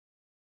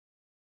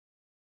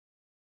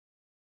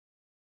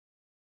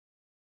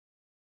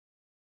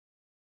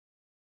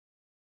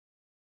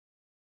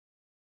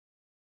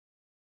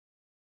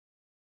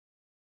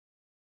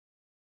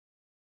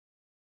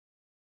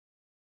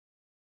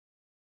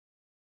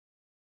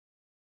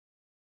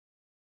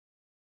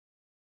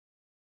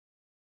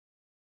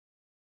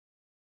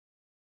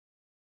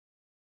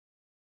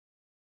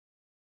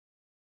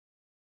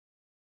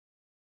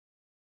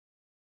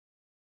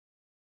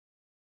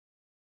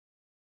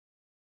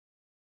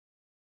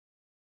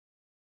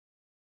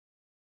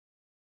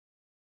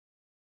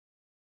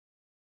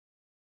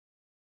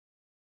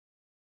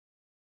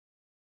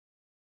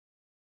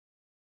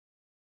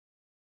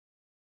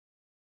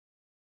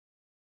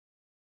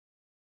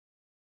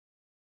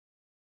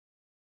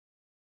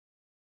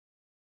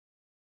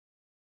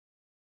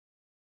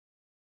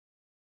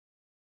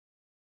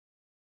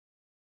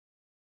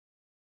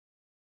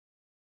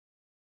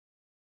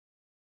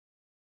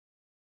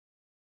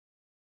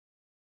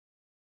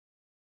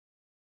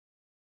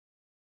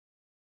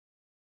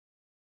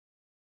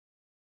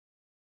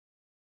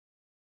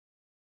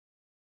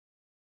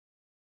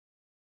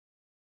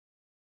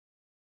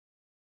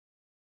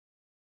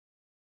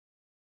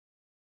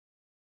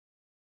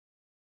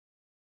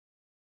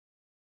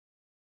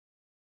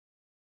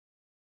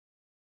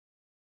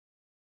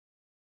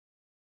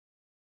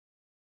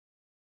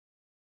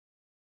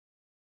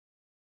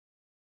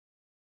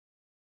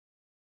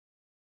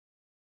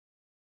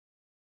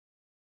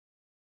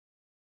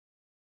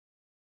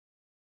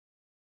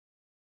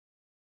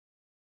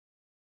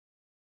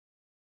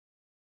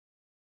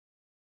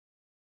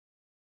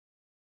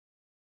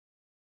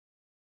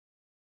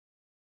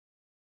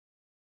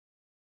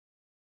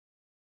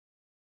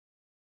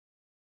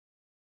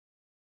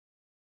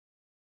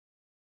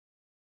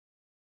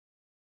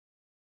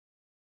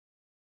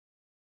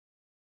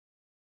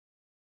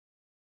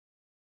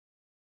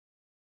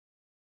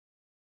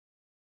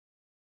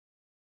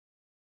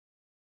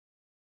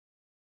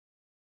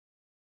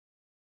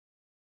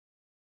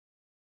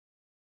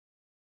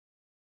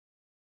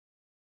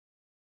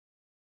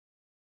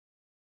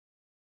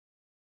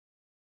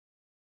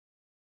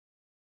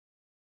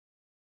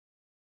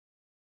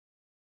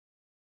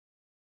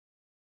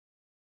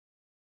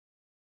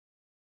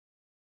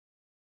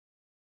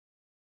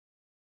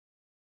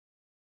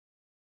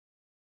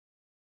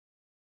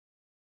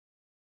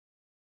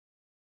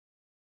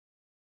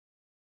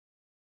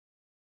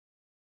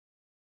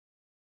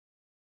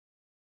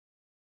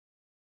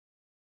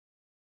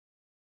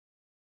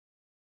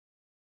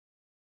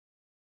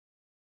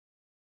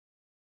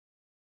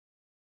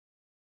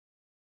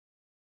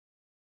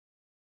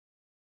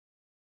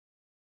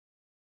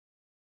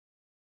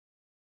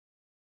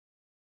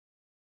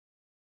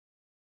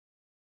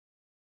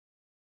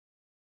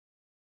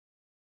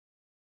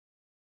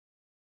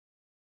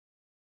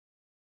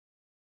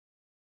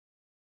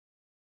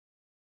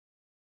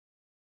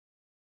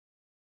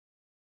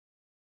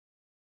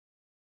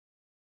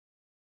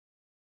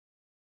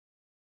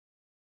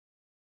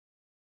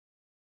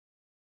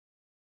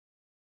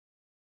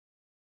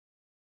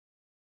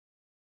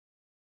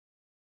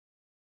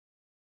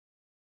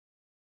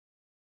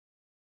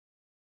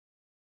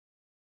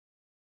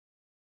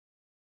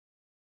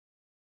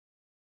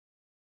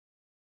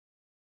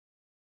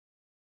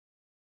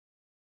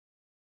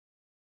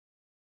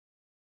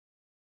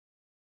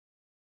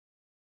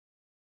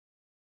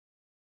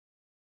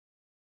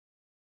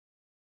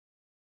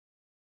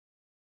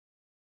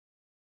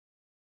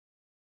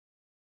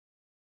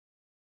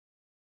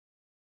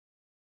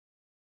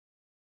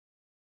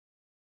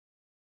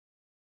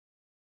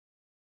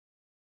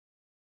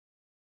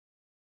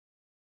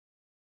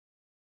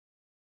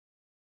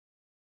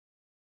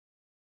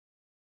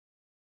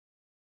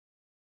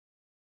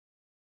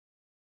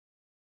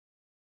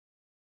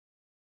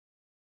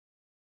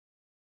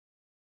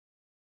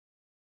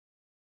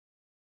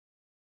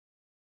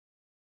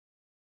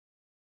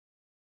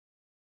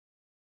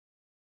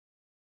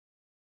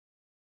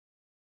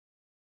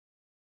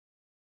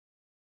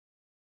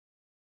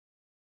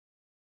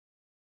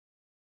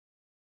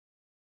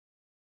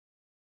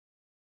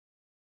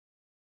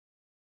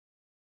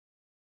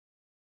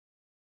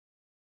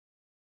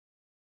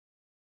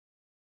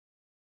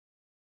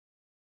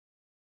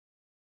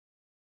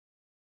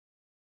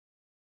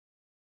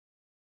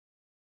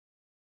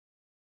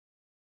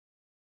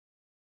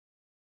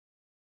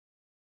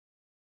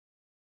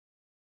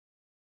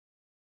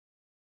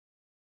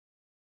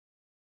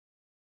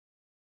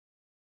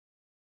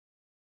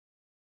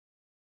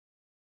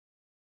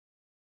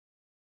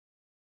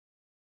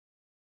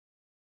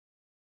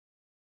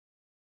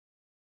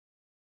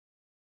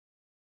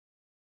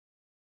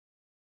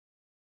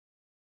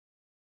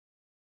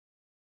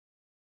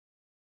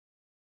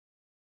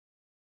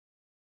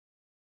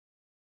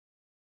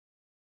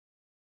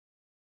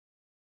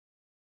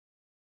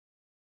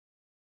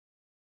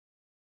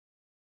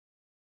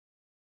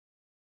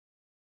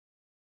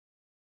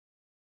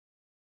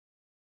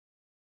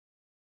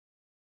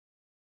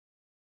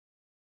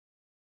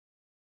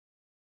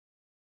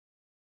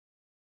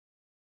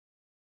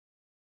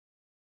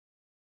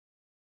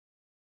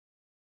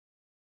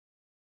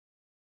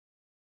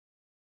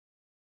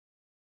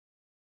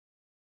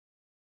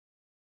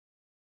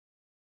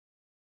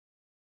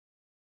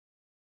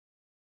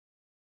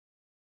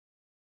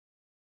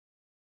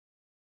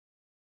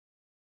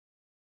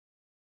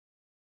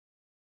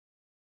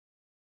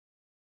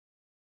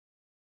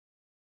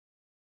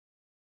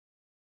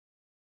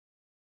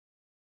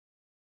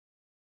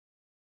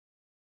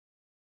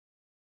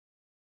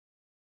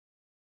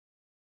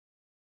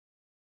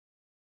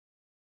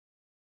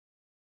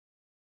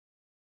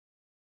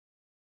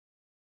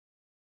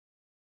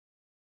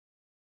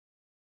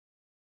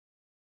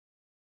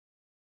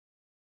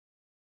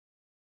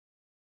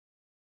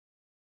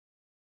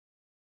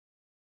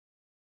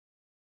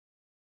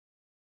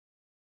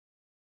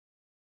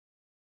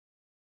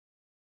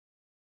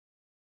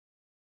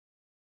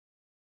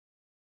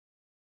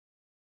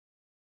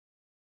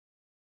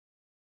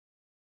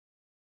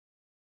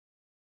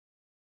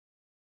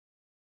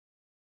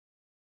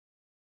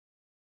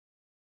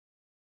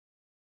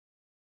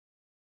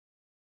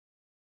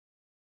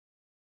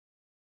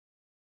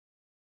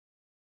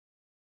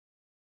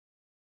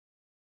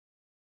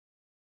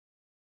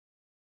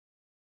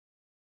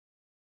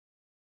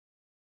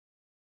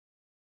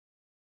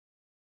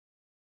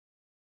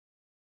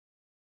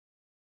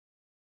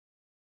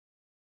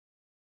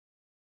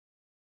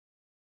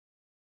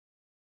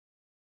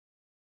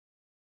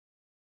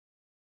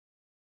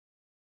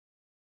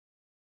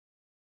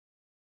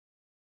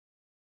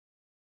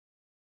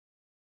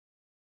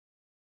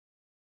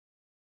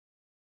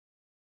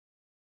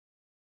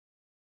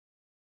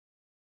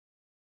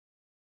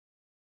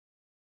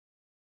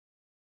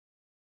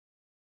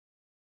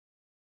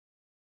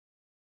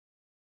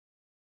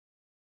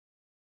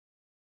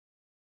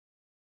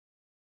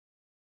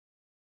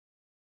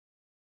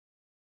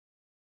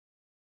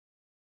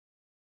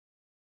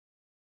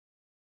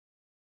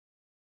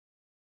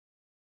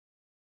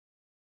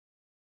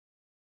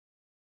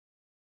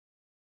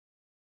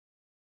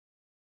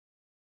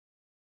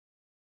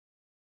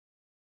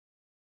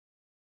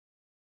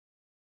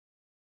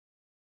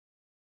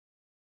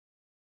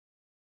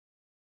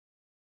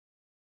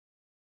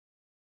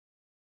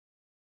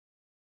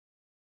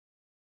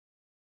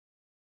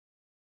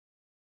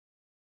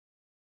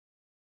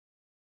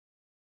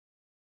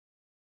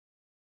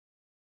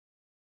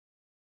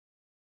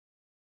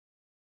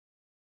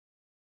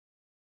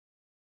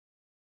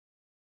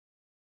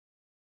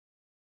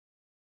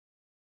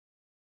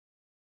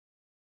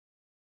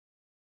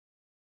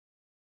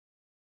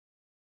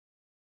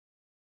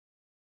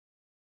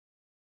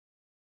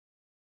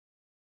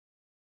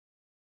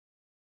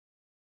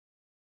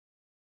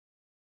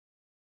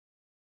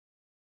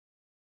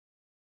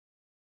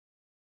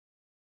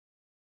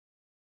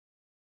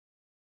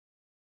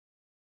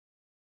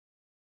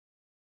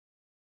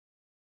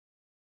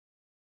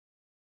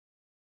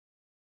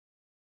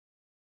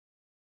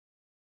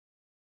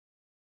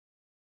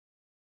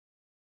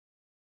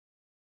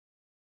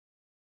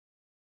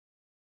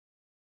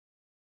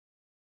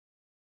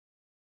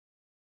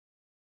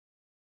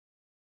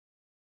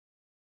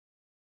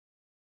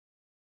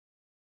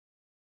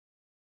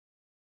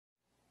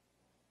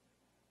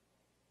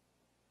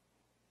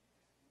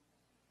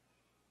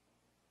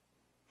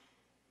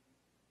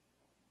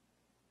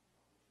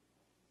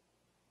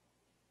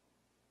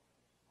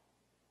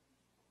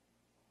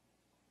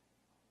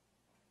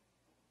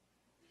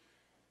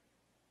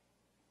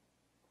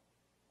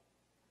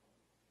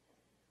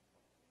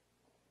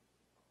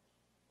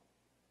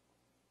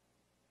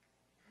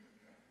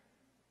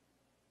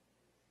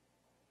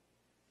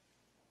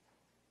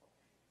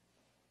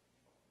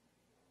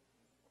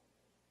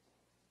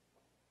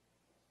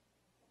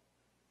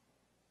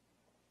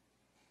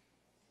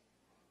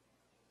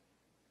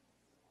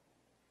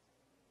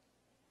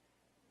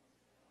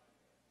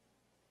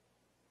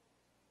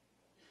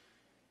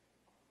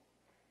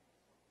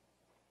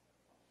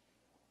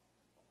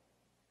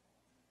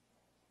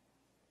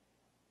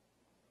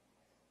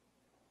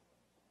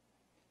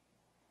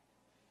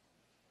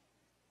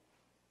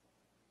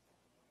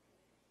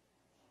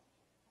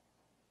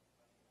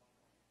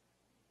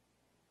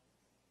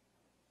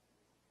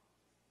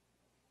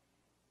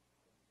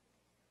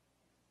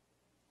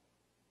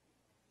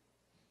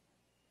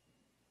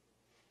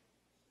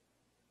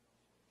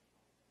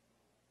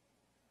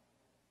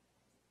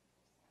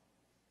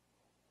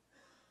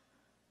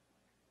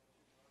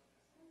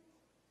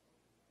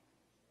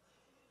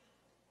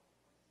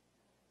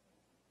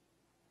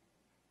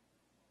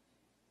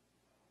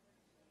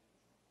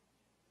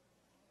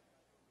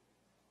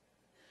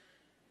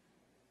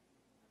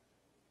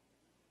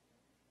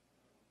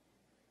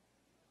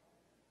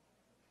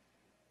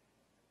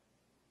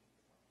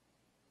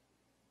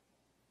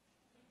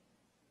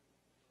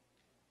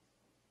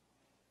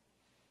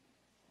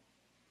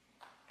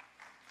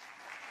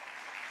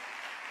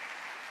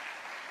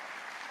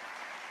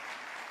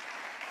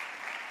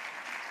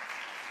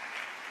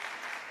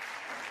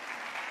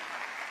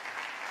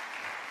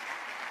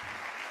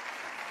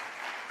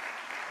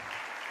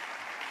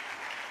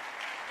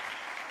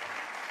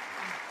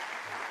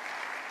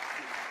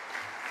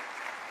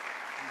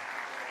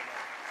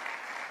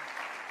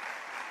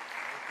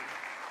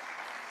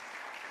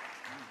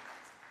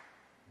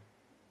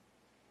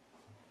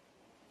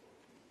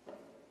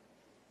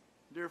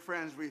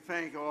friends, we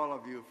thank all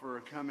of you for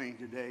coming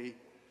today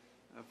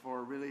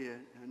for really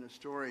an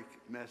historic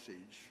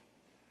message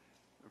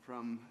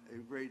from a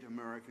great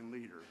American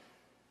leader.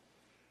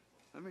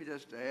 Let me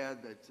just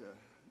add that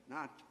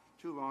not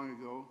too long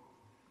ago,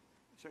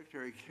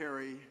 Secretary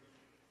Kerry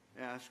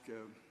asked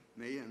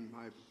me and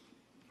my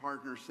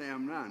partner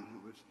Sam Nunn,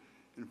 who was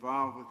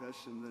involved with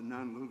us in the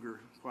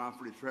Nunn-Lugar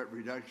Cooperative Threat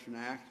Reduction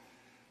Act,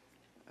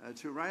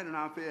 to write an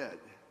op-ed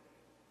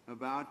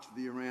about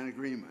the Iran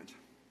agreement.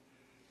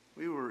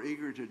 We were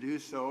eager to do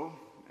so,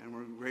 and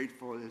we're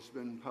grateful it's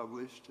been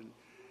published. And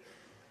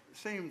at the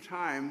same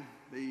time,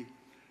 the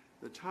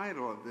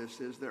title of this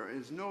is "There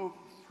is no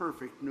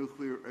perfect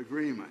nuclear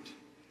agreement."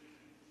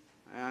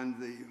 And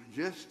the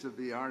gist of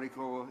the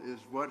article is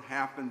what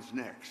happens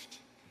next,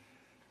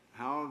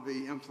 how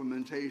the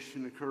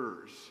implementation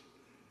occurs.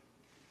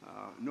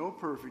 No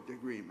perfect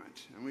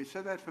agreement. And we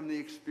said that from the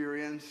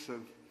experience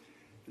of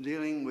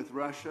dealing with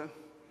Russia,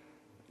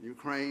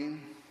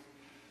 Ukraine,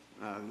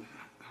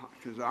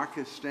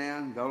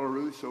 Kazakhstan,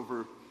 Belarus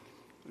over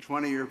a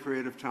 20-year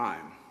period of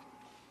time.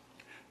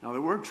 Now, there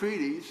were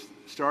treaties,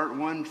 START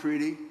 1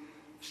 treaty,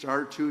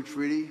 START 2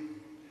 treaty,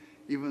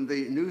 even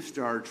the New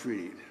START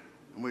treaty,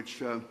 in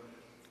which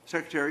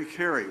Secretary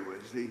Kerry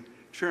was the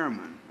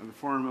chairman of the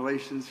Foreign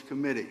Relations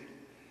Committee.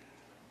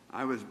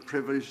 I was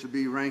privileged to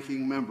be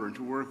ranking member and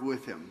to work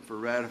with him for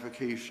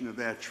ratification of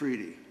that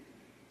treaty.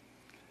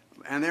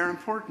 And they're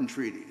important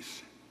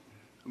treaties,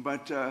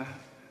 but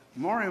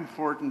more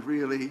important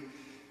really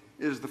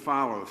is the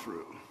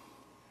follow-through.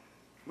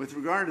 With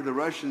regard to the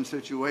Russian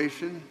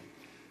situation,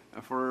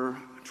 for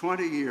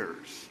 20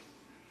 years,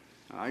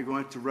 I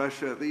went to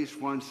Russia at least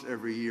once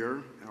every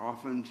year,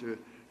 often to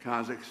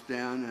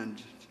Kazakhstan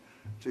and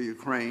to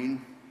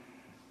Ukraine,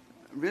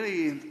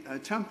 really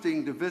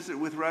attempting to visit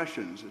with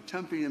Russians,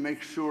 attempting to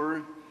make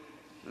sure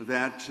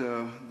that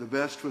the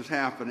best was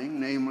happening,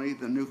 namely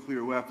the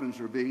nuclear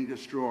weapons were being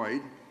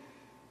destroyed.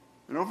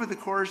 And over the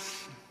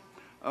course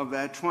of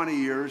that 20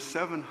 years,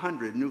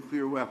 700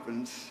 nuclear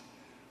weapons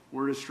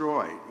were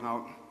destroyed.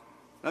 Now,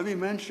 let me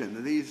mention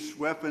that these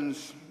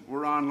weapons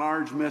were on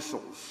large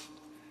missiles,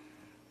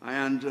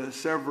 and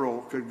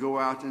several could go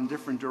out in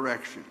different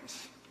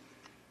directions.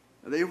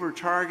 They were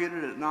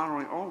targeted at not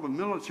only all the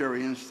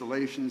military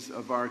installations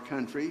of our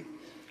country,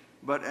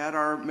 but at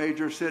our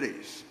major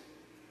cities.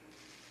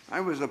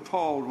 I was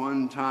appalled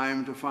one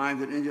time to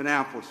find that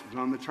Indianapolis was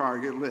on the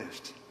target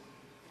list.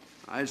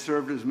 I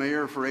served as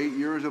mayor for 8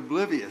 years,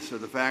 oblivious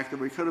of the fact that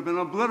we could have been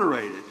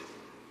obliterated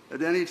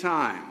at any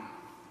time.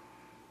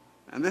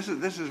 And this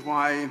is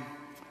why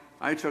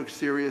I took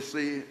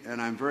seriously,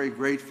 and I'm very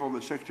grateful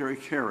that Secretary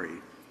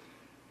Kerry,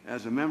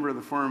 as a member of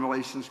the Foreign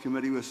Relations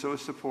Committee, was so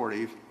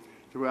supportive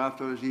throughout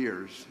those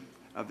years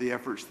of the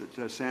efforts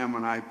that Sam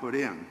and I put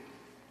in.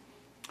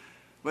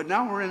 But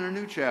now we're in a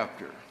new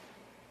chapter.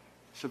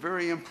 It's a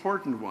very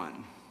important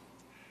one.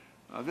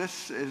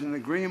 This is an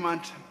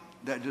agreement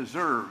that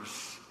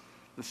deserves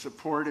the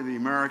support of the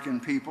American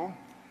people,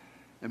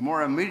 and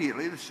more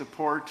immediately, the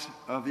support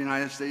of the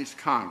United States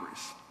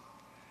Congress.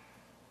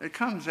 It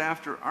comes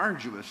after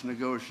arduous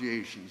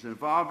negotiations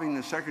involving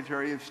the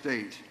Secretary of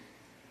State,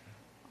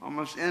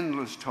 almost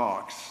endless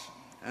talks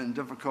and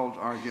difficult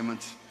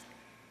arguments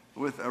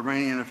with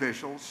Iranian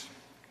officials,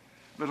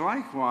 but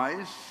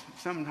likewise,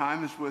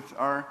 sometimes with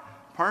our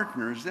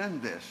partners in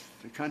this,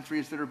 the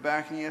countries that are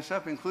backing us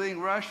up, including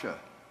Russia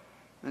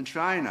and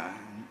China,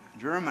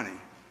 and Germany,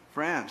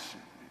 France,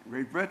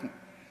 Great Britain.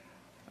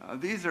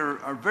 These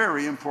are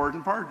very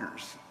important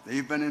partners.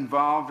 They've been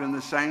involved in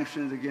the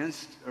sanctions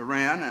against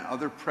Iran and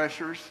other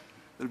pressures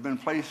that have been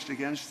placed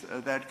against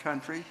that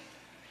country.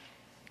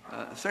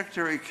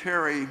 Secretary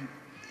Kerry,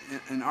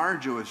 in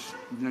arduous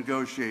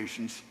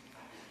negotiations,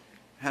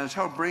 has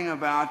helped bring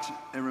about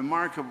a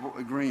remarkable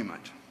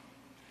agreement.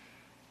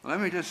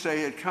 Let me just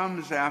say it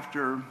comes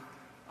after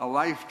a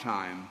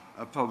lifetime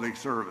of public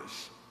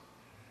service.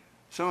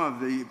 Some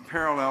of the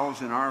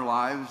parallels in our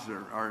lives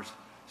are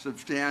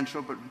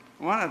substantial, but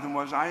one of them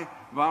was I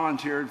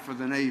volunteered for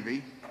the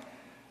Navy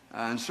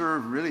and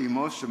served really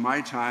most of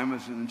my time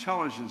as an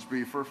intelligence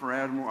briefer for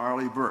Admiral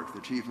Arleigh Burke,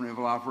 the Chief of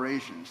Naval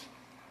Operations.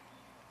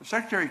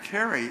 Secretary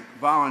Kerry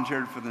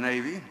volunteered for the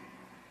Navy,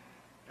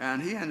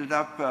 and he ended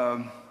up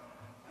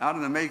out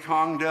in the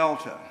Mekong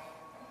Delta.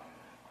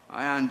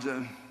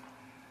 And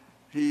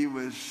he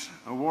was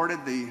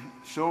awarded the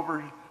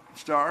Silver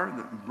Star,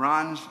 the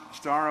Bronze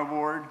Star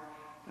Award,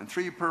 and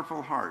 3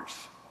 Purple Hearts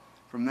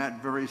from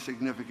that very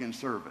significant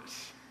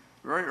service.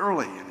 Very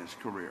early in his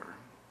career,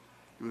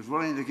 he was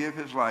willing to give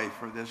his life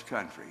for this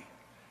country.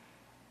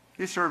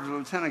 He served as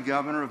Lieutenant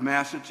Governor of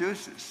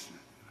Massachusetts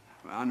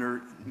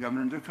under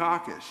Governor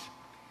Dukakis.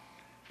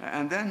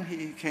 And then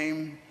he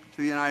came to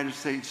the United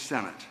States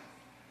Senate.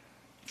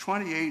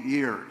 28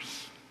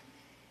 years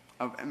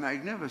of a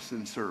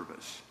magnificent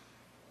service.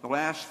 The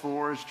last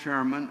 4 as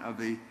chairman of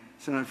the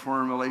Senate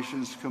Foreign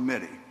Relations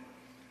Committee.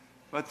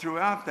 But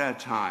throughout that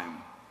time,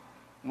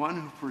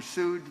 one who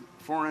pursued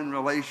foreign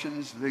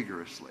relations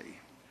vigorously,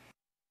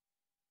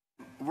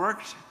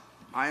 worked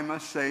I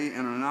must say, in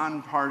a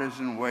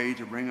nonpartisan way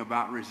to bring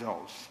about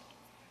results.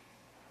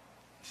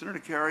 Senator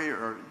Kerry,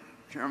 or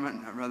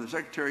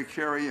Secretary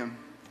Kerry,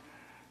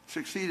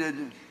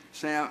 succeeded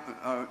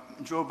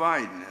Joe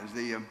Biden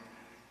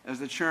as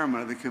the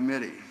chairman of the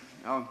committee.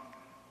 Now,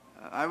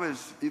 I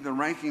was either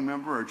ranking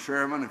member or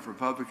chairman if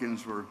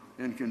Republicans were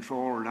in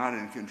control or not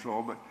in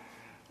control, but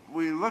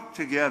we looked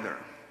together,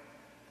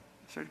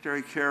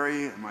 Secretary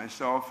Kerry and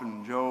myself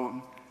and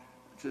Joe,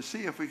 to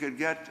see if we could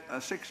get a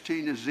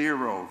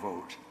 16-0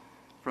 vote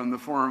from the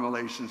Foreign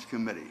Relations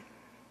Committee,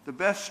 the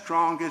best,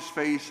 strongest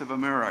face of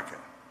America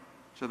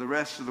to the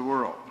rest of the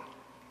world,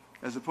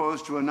 as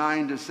opposed to a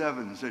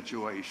 9-7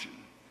 situation,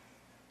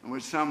 in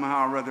which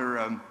somehow rather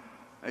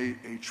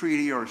a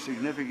treaty or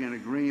significant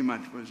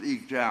agreement was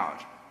eked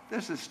out.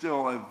 This is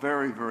still a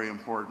very, very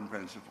important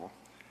principle.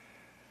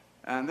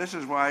 And this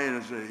is why it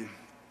is a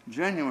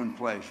genuine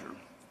pleasure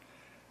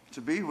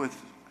to be with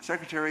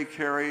Secretary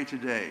Kerry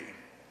today,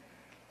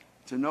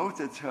 to note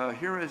that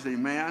here is a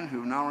man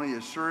who not only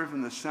has served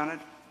in the Senate,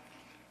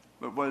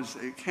 but was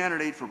a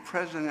candidate for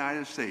President of the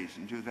United States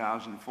in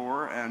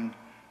 2004 and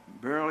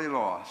barely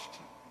lost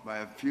by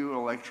a few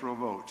electoral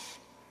votes.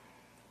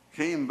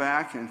 Came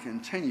back and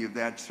continued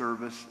that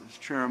service as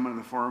chairman of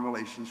the Foreign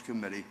Relations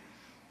Committee,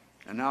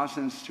 and now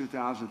since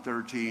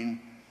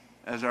 2013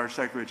 as our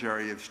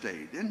Secretary of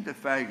State,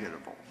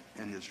 indefatigable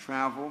in his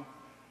travel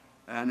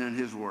and in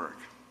his work.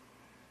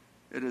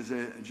 It is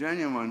a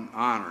genuine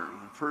honor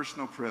and a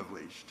personal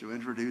privilege to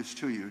introduce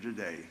to you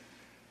today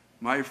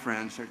my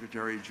friend,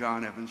 Secretary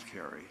John Evans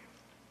Kerry.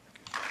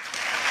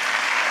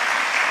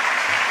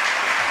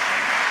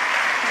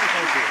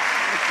 Thank you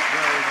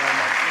very, very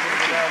much. We're going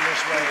to go down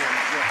this way and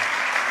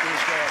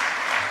please go.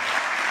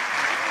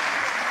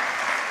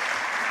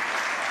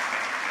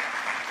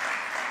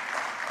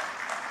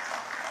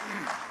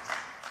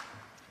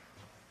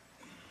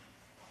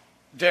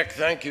 Dick,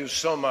 thank you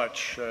so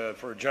much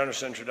for a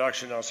generous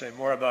introduction. I'll say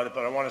more about it,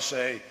 but I want to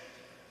say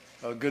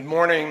good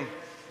morning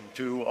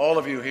to all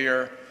of you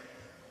here.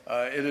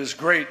 It is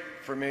great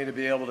for me to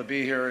be able to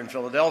be here in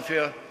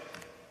Philadelphia.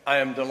 I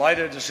am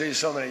delighted to see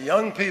so many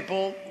young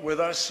people with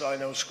us. I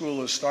know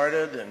school has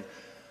started, and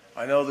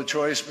I know the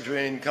choice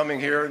between coming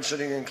here and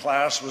sitting in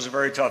class was a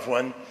very tough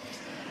one.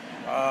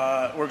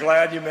 We're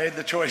glad you made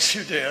the choice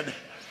you did.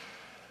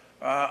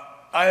 I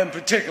am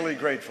particularly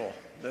grateful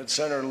that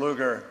Senator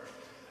Lugar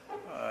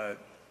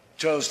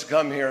chose to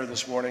come here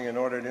this morning in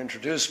order to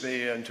introduce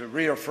me and to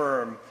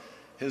reaffirm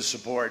his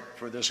support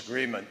for this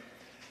agreement.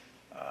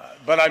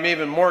 But I'm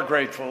even more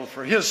grateful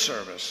for his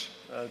service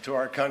to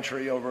our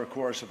country over a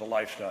course of a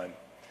lifetime.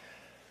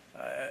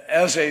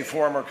 As a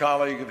former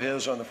colleague of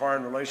his on the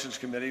Foreign Relations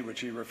Committee, which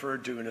he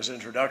referred to in his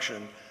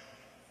introduction,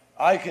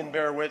 I can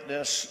bear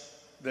witness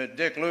that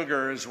Dick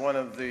Lugar is one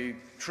of the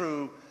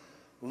true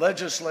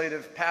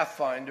legislative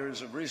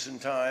pathfinders of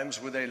recent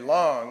times with a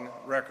long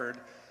record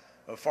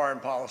of foreign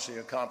policy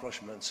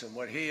accomplishments. And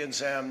what he and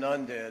Sam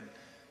Nunn did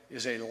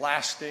is a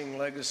lasting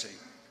legacy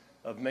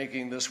of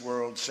making this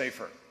world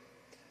safer.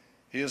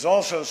 He is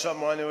also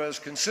someone who has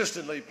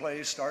consistently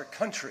placed our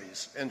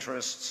country's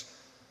interests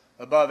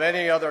above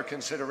any other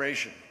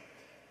consideration.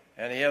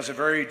 And he has a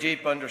very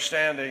deep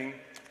understanding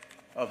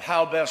of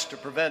how best to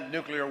prevent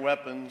nuclear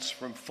weapons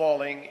from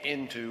falling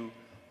into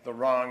the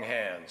wrong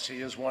hands.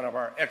 He is one of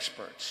our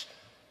experts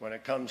when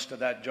it comes to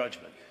that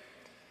judgment.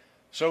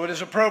 So it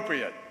is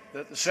appropriate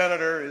that the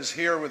Senator is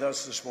here with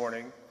us this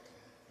morning,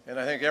 and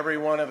I think every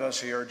one of us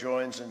here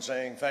joins in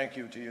saying thank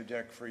you to you,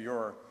 Dick, for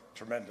your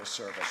tremendous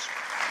service.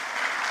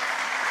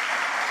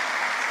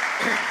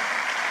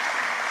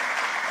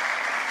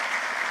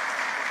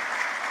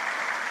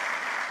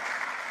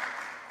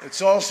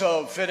 It's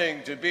also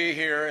fitting to be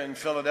here in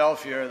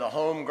Philadelphia, the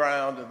home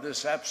ground of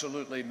this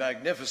absolutely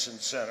magnificent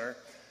center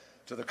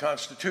to the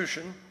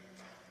Constitution,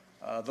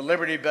 the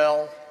Liberty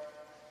Bell,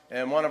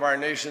 and one of our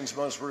nation's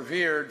most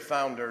revered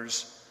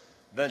founders,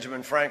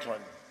 Benjamin Franklin.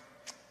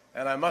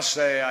 And I must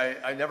say,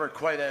 I never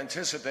quite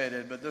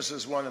anticipated, but this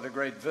is one of the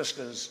great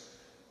vistas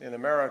in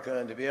America,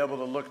 and to be able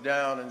to look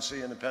down and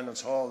see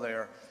Independence Hall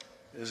there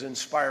is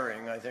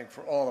inspiring, I think,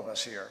 for all of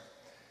us here.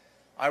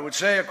 I would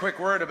say a quick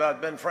word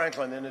about Ben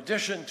Franklin. In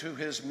addition to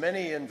his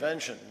many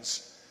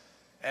inventions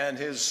and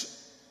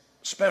his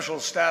special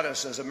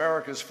status as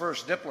America's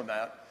first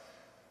diplomat,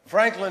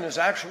 Franklin is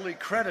actually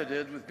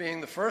credited with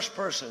being the first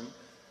person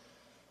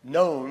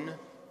known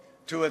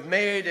to have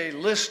made a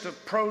list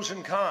of pros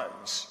and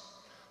cons,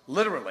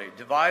 literally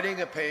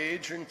dividing a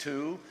page in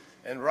two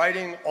and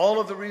writing all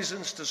of the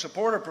reasons to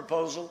support a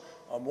proposal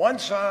on one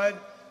side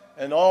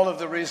and all of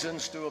the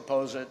reasons to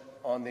oppose it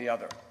on the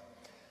other.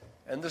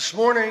 And this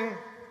morning,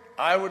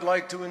 I would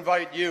like to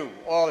invite you,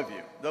 all of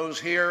you, those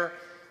here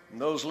and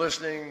those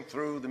listening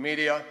through the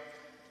media,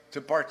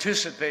 to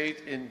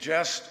participate in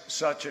just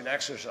such an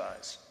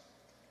exercise.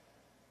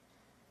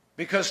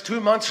 Because 2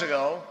 months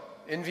ago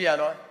in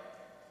Vienna,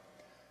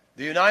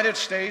 the United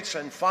States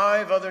and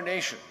 5 other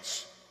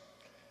nations,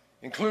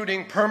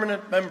 including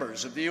permanent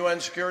members of the UN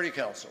Security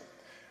Council,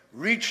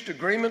 reached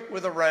agreement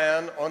with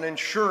Iran on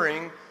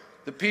ensuring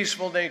the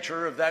peaceful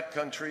nature of that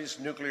country's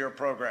nuclear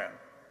program.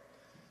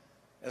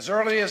 As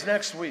early as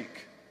next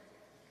week,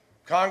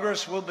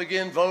 Congress will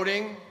begin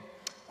voting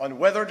on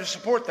whether to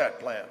support that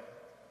plan.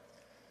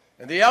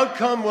 And the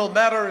outcome will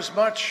matter as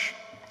much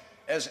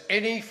as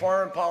any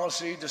foreign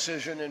policy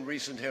decision in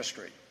recent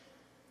history.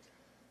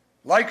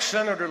 Like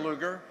Senator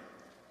Lugar,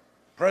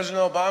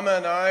 President Obama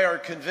and I are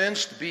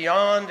convinced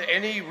beyond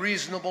any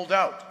reasonable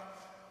doubt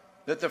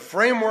that the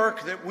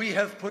framework that we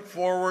have put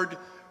forward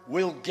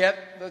will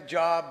get the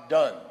job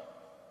done.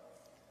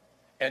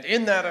 And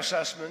in that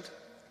assessment,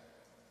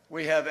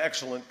 we have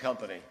excellent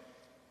company.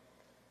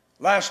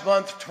 Last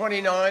month,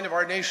 29 of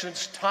our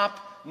nation's top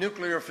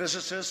nuclear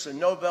physicists and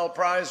Nobel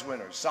Prize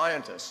winners,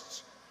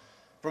 scientists,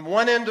 from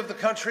one end of the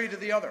country to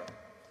the other,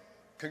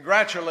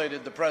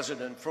 congratulated the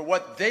President for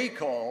what they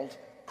called,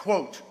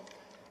 quote,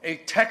 a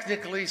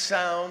technically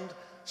sound,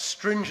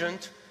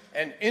 stringent,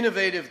 and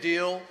innovative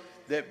deal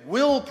that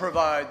will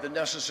provide the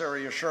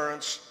necessary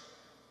assurance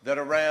that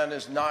Iran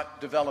is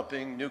not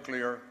developing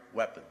nuclear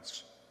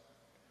weapons.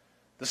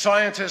 The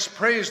scientists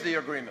praised the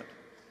agreement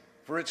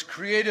for its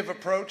creative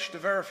approach to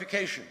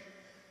verification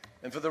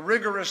and for the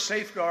rigorous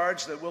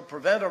safeguards that will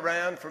prevent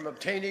Iran from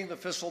obtaining the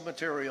fissile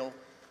material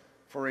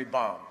for a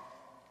bomb.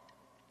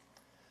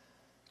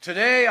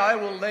 Today, I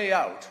will lay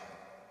out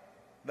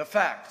the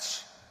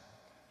facts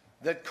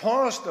that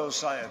caused those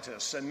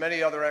scientists and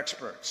many other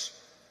experts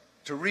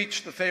to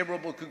reach the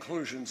favorable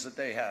conclusions that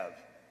they have.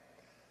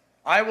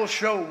 I will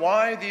show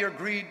why the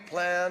agreed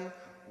plan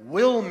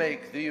will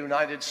make the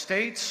United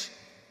States,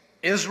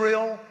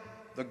 Israel,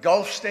 the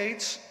Gulf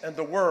states, and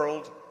the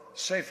world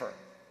safer.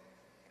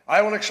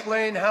 I will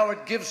explain how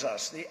it gives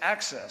us the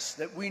access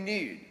that we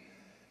need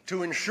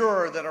to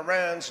ensure that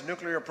Iran's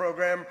nuclear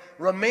program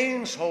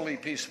remains wholly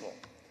peaceful,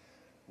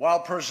 while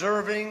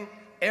preserving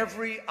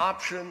every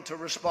option to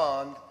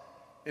respond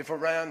if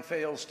Iran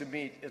fails to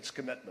meet its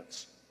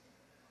commitments.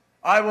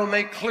 I will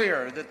make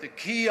clear that the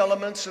key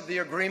elements of the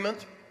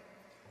agreement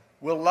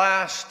will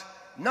last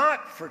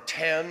not for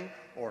 10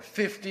 or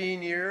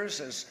 15 years,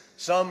 as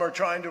some are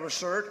trying to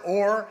assert,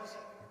 or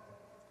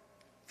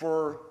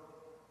for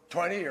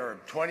 20 or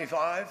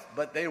 25,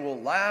 but they will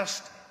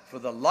last for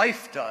the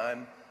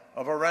lifetime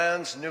of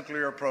Iran's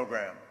nuclear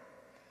program.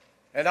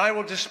 And I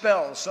will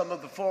dispel some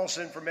of the false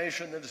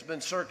information that has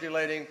been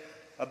circulating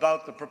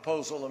about the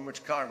proposal in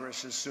which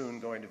Congress is soon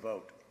going to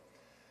vote.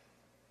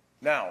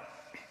 Now,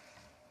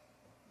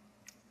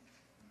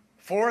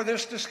 for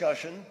this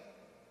discussion,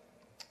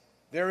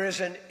 there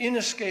is an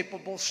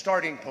inescapable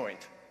starting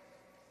point,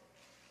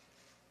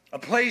 a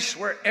place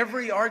where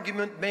every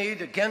argument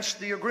made against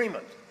the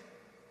agreement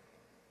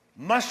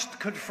must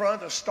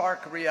confront a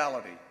stark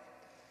reality,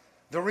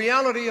 the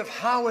reality of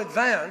how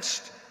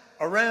advanced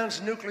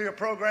Iran's nuclear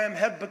program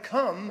had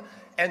become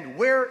and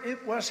where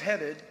it was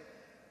headed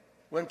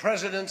when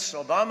Presidents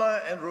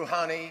Obama and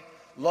Rouhani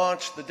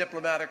launched the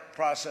diplomatic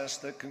process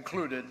that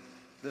concluded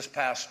this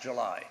past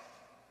July.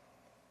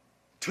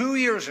 2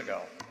 years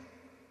ago,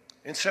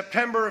 in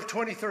September of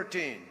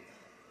 2013,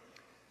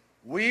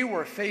 we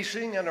were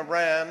facing an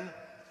Iran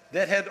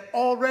that had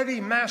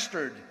already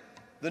mastered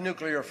the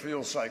nuclear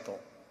fuel cycle,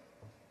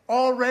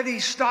 already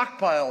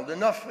stockpiled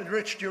enough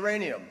enriched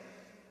uranium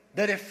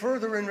that, if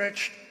further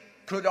enriched,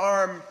 could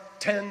arm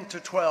 10 to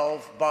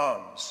 12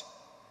 bombs.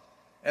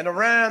 An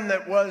Iran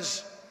that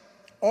was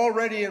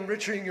already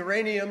enriching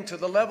uranium to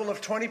the level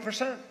of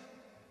 20%,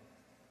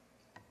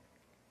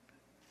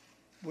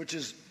 which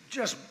is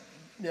just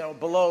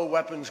below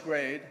weapons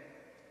grade.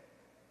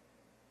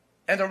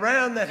 An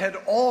Iran that had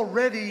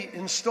already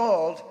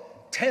installed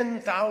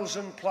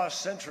 10,000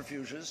 plus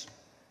centrifuges,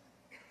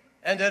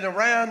 and an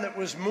Iran that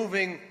was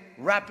moving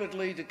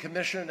rapidly to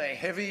commission a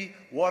heavy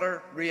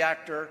water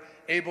reactor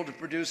able to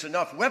produce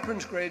enough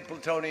weapons-grade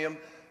plutonium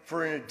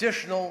for an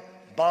additional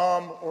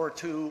bomb or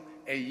two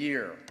a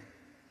year.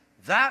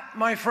 That,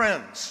 my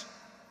friends,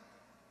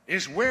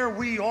 is where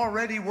we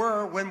already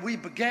were when we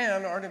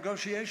began our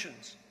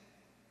negotiations.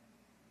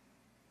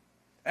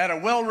 At a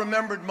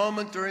well-remembered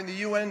moment during the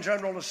UN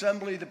General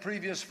Assembly the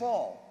previous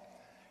fall,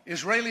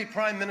 Israeli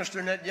Prime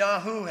Minister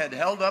Netanyahu had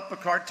held up a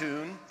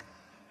cartoon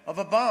of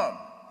a bomb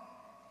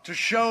to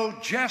show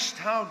just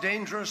how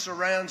dangerous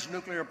Iran's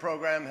nuclear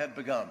program had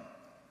begun.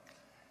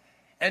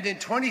 And in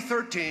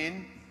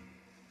 2013,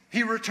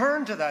 he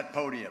returned to that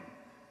podium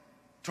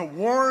to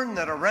warn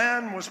that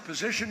Iran was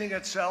positioning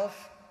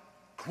itself,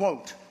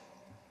 quote,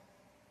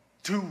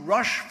 to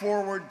rush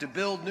forward to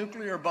build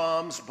nuclear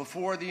bombs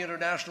before the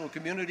international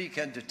community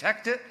can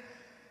detect it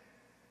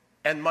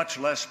and much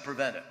less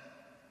prevent it.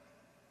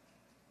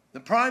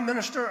 The Prime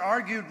Minister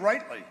argued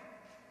rightly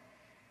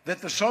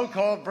that the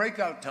so-called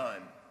breakout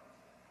time,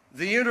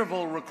 the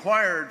interval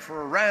required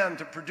for Iran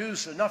to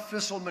produce enough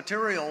fissile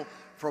material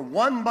for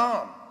one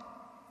bomb,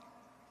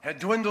 had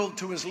dwindled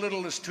to as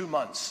little as 2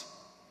 months,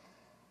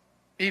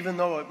 even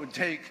though it would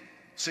take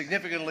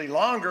significantly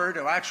longer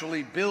to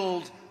actually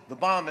build the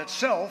bomb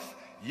itself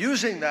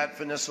using that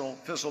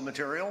fissile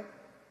material.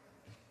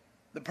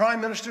 The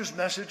Prime Minister's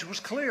message was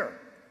clear.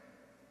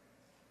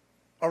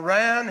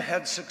 Iran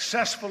had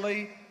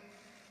successfully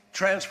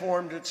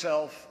transformed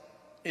itself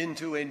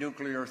into a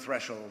nuclear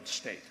threshold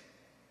state.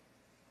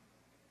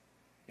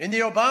 In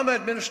the Obama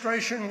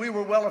administration, we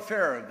were well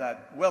aware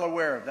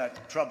of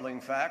that troubling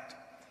fact.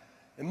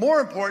 And more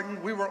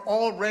important, we were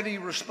already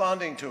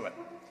responding to it.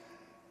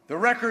 The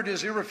record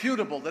is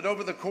irrefutable that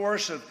over the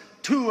course of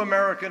 2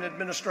 American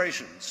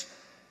administrations,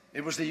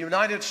 it was the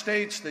United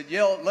States that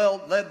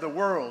led the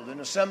world in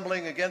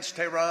assembling against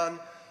Tehran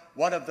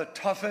one of the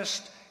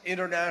toughest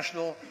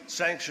international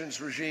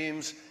sanctions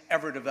regimes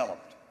ever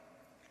developed.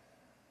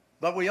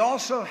 But we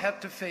also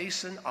had to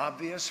face an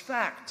obvious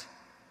fact.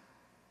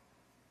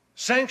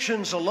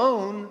 Sanctions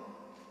alone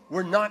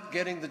were not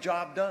getting the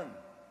job done,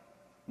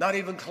 not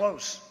even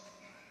close.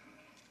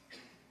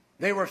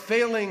 They were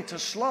failing to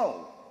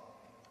slow,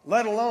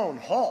 let alone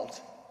halt,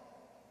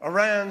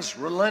 Iran's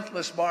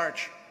relentless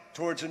march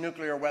towards a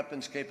nuclear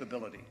weapons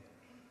capability.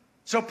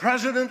 So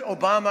President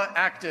Obama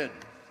acted.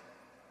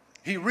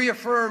 He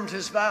reaffirmed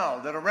his vow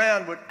that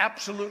Iran would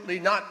absolutely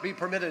not be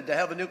permitted to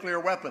have a nuclear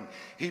weapon.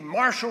 He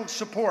marshaled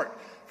support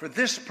for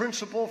this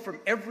principle from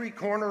every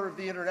corner of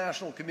the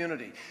international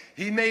community.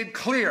 He made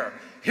clear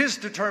his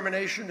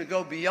determination to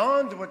go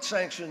beyond what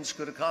sanctions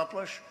could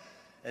accomplish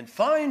and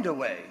find a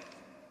way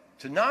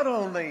to not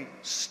only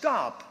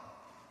stop,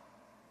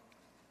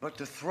 but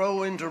to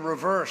throw into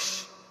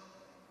reverse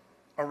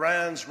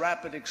Iran's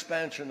rapid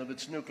expansion of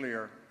its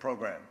nuclear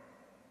program.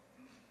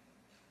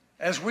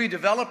 As we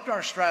developed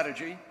our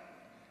strategy,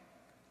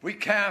 we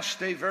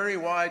cast a very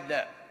wide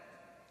net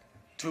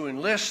to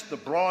enlist the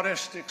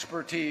broadest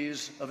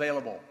expertise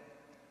available.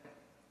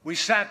 We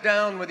sat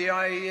down with the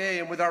IAEA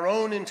and with our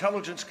own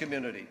intelligence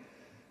community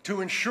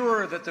to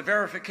ensure that the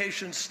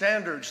verification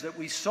standards that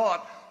we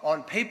sought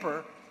on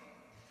paper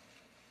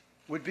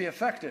would be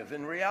effective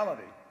in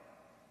reality.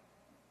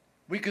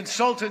 We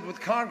consulted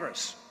with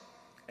Congress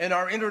and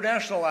our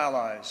international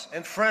allies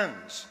and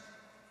friends.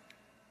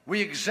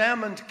 We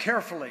examined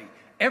carefully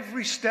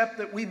every step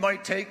that we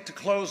might take to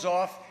close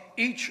off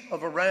each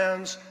of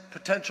Iran's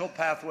potential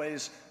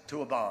pathways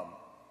to a bomb.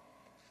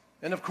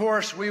 And of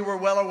course, we were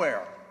well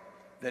aware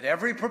that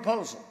every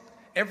proposal,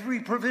 every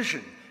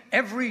provision,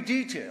 every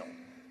detail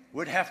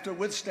would have to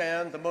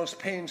withstand the most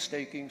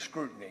painstaking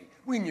scrutiny.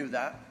 We knew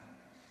that.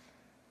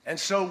 And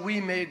so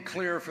we made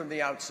clear from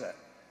the outset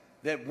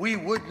that we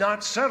would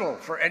not settle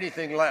for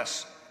anything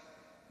less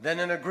than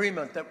an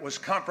agreement that was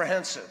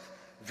comprehensive,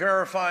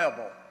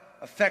 verifiable,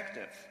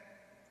 effective,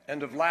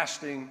 and of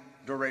lasting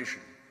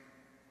duration.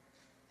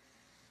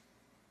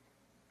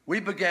 We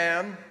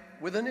began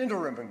with an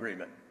interim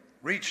agreement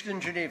reached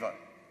in Geneva,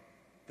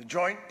 the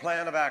Joint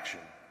Plan of Action.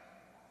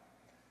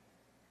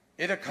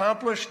 It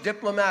accomplished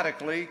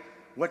diplomatically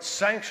what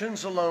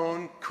sanctions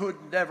alone could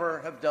never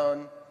have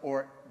done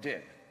or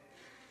did.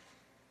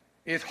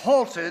 It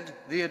halted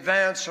the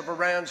advance of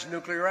Iran's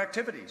nuclear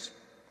activities.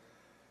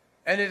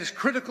 And it is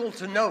critical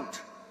to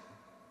note,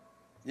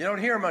 you don't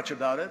hear much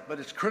about it, but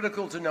it's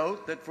critical to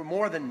note that for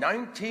more than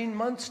 19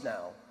 months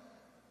now,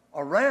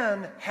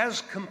 Iran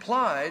has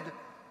complied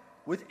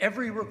with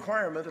every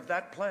requirement of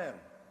that plan.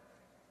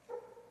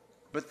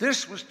 But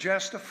this was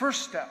just a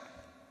first step.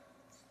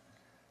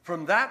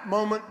 From that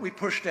moment, we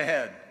pushed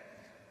ahead,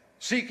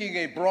 seeking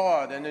a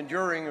broad and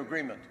enduring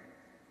agreement,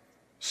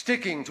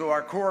 sticking to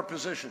our core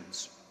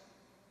positions,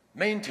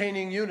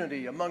 maintaining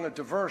unity among a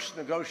diverse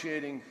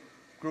negotiating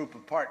group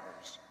of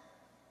partners.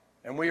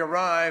 And we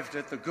arrived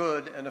at the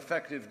good and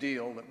effective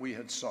deal that we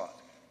had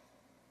sought.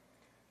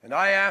 And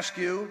I ask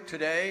you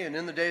today and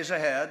in the days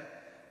ahead,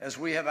 as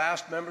we have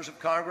asked members of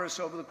Congress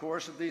over the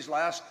course of these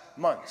last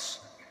months,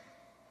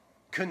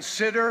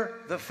 consider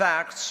the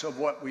facts of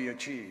what we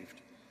achieved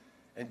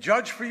and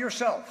judge for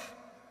yourself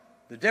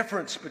the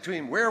difference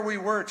between where we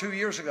were 2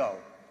 years ago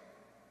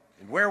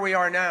and where we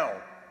are now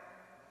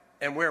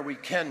and where we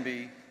can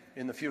be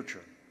in the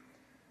future.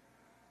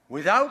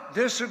 Without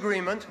this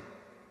agreement,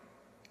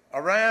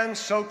 Iran's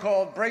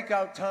so-called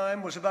breakout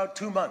time was about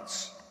 2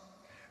 months.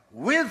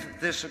 With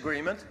this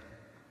agreement,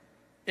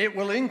 it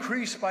will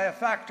increase by a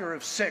factor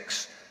of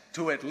 6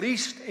 to at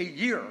least a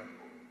year,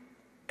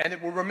 and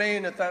it will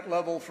remain at that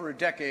level for a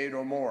decade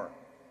or more.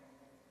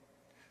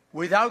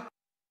 Without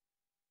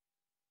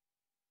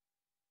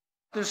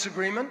this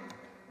agreement,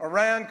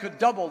 Iran could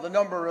double the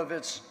number of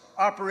its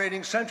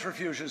operating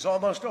centrifuges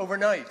almost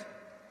overnight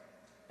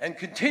and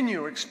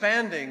continue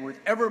expanding with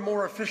ever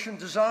more efficient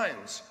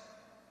designs.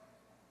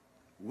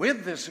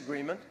 With this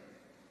agreement,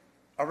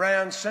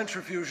 Iran's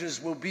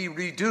centrifuges will be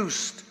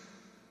reduced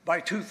by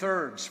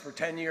 2/3 for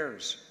 10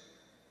 years.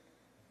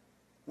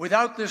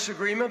 Without this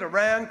agreement,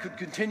 Iran could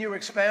continue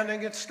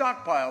expanding its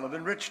stockpile of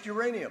enriched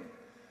uranium,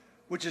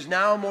 which is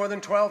now more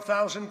than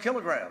 12,000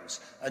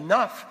 kilograms,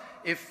 enough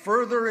if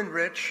further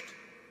enriched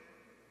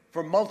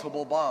for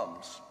multiple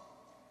bombs.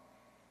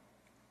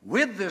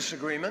 With this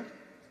agreement,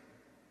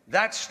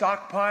 that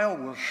stockpile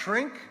will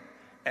shrink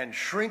and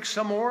shrink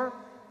some more,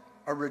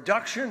 a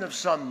reduction of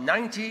some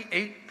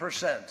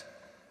 98%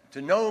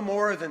 to no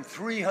more than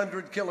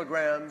 300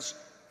 kilograms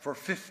for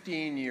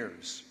 15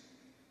 years.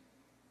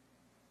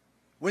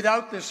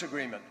 Without this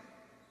agreement,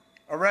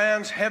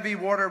 Iran's heavy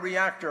water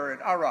reactor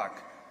at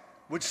Arak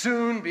would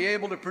soon be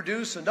able to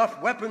produce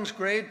enough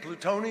weapons-grade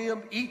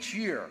plutonium each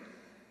year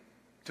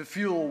to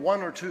fuel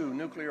 1 or 2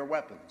 nuclear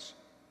weapons.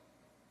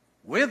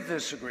 With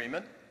this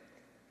agreement,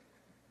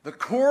 the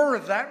core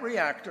of that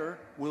reactor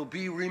will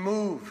be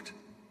removed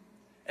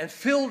and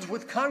filled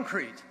with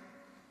concrete,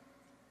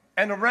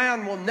 and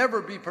Iran will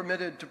never be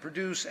permitted to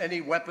produce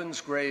any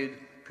weapons-grade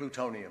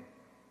plutonium.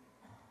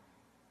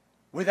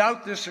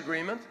 Without this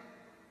agreement,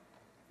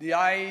 the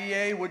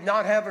IAEA would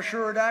not have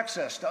assured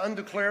access to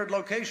undeclared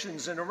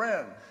locations in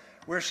Iran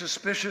where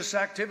suspicious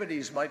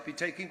activities might be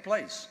taking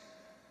place.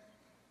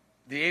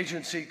 The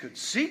agency could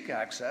seek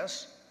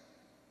access,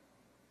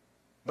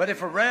 but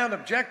if Iran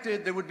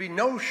objected, there would be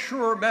no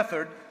sure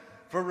method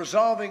for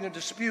resolving a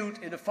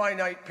dispute in a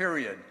finite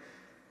period,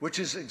 which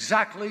is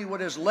exactly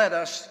what has led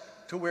us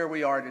to where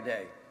we are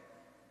today.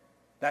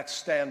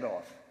 That's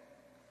standoff.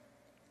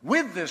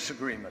 With this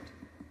agreement,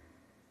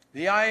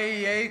 the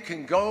IAEA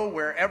can go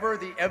wherever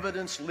the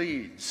evidence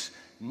leads.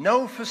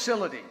 No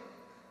facility,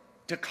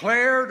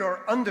 declared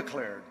or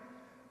undeclared,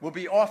 will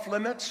be off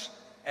limits,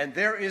 and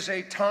there is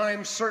a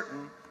time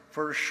certain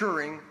for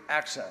assuring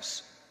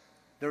access.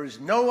 There is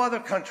no other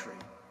country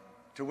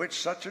to which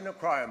such a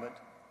requirement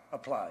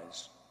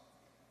applies.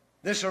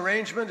 This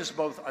arrangement is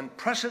both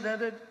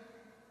unprecedented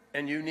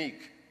and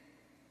unique.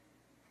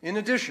 In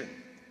addition,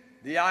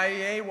 the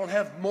IAEA will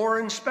have more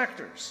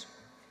inspectors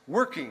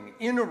working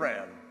in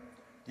Iran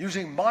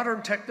using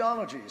modern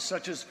technologies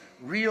such as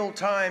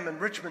real-time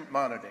enrichment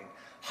monitoring,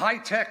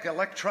 high-tech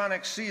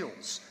electronic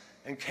seals,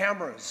 and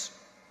cameras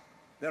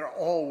that are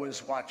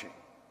always watching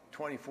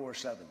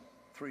 24/7,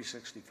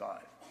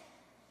 365.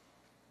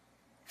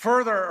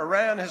 Further,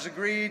 Iran has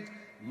agreed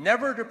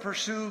never to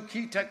pursue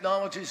key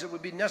technologies that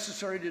would be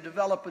necessary to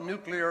develop a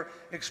nuclear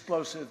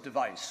explosive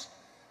device.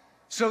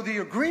 So the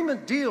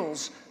agreement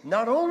deals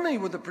not only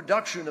with the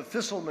production of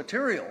fissile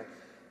material,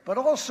 but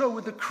also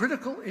with the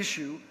critical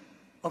issue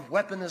of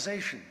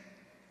weaponization.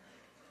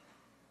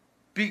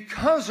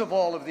 Because of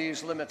all of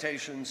these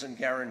limitations and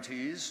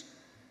guarantees,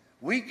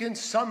 we can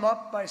sum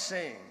up by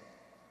saying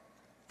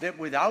that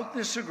without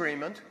this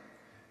agreement,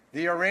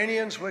 the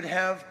Iranians would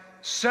have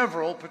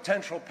several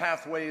potential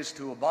pathways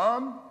to a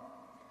bomb.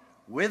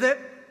 With it,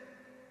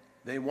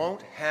 they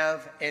won't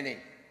have any.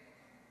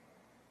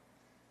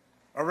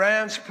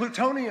 Iran's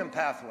plutonium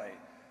pathway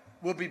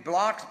will be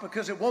blocked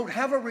because it won't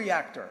have a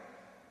reactor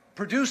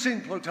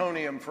producing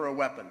plutonium for a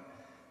weapon,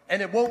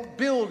 and it won't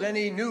build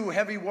any new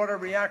heavy water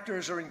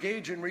reactors or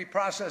engage in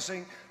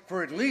reprocessing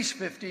for at least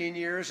 15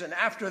 years, and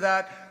after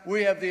that,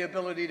 we have the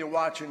ability to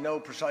watch and know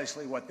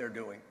precisely what they're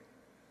doing.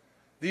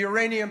 The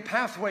uranium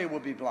pathway will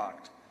be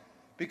blocked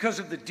because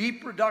of the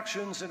deep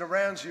reductions in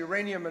Iran's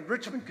uranium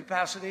enrichment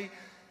capacity,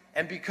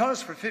 and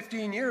because for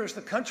 15 years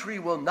the country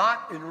will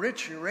not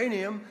enrich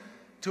uranium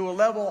to a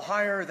level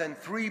higher than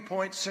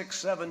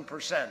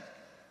 3.67%.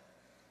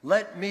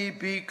 Let me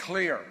be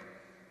clear.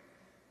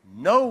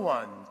 No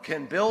one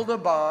can build a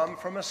bomb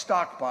from a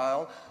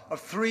stockpile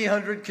of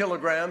 300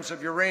 kilograms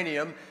of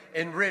uranium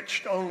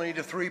enriched only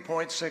to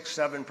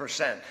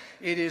 3.67%.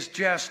 It is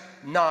just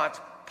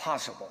not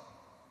possible.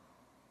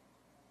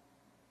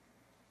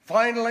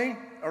 Finally,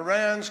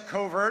 Iran's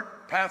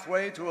covert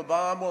pathway to a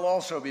bomb will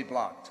also be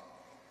blocked.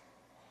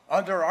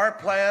 Under our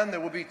plan, there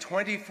will be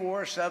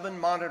 24/7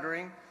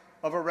 monitoring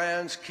of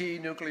Iran's key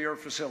nuclear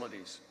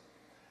facilities.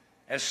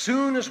 As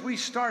soon as we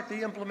start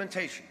the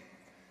implementation,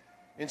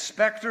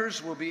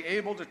 inspectors will be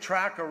able to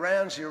track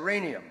Iran's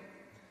uranium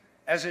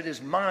as it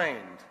is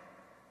mined,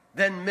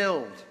 then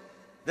milled,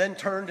 then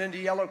turned into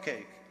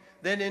yellowcake,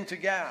 then into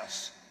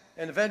gas,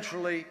 and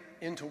eventually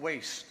into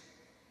waste.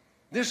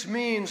 This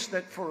means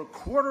that for a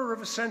quarter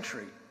of a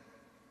century,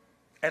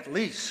 at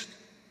least,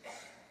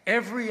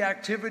 every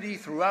activity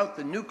throughout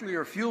the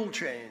nuclear fuel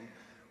chain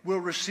will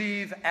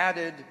receive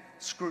added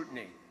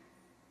scrutiny.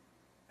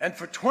 And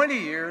for 20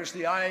 years,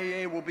 the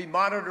IAEA will be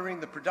monitoring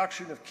the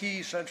production of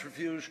key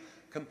centrifuge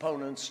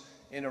components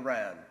in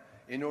Iran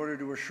in order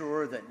to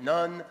assure that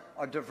none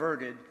are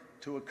diverted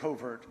to a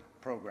covert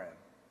program.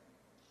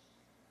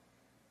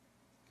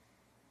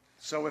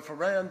 So if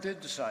Iran did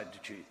decide to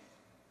cheat,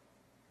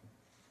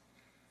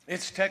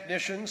 its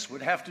technicians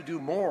would have to do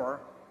more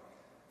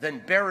than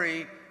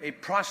bury a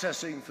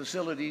processing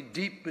facility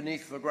deep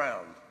beneath the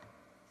ground.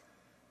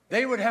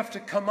 They would have to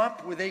come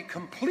up with a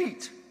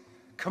complete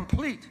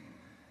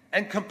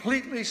and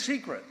completely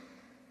secret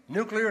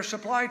nuclear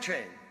supply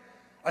chain,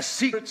 a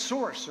secret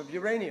source of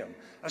uranium,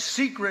 a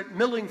secret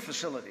milling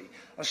facility,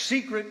 a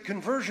secret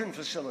conversion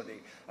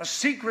facility, a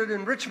secret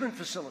enrichment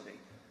facility.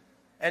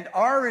 And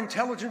our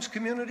intelligence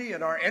community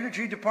and our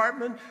energy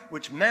department,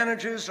 which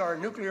manages our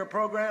nuclear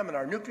program and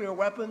our nuclear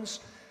weapons,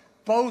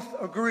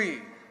 both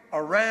agree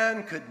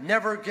Iran could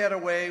never get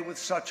away with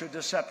such a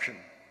deception.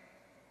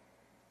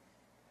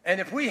 And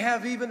if we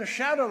have even a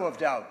shadow of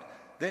doubt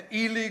that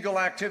illegal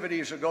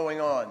activities are going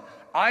on,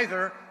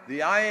 either the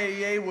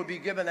IAEA will be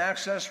given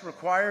access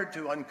required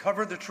to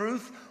uncover the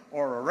truth,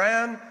 or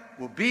Iran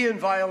will be in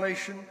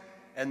violation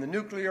and the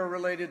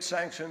nuclear-related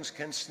sanctions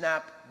can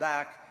snap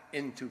back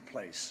into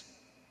place.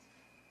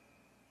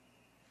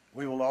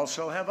 We will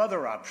also have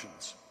other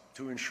options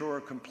to ensure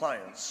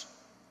compliance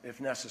if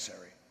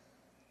necessary.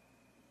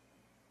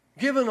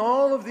 Given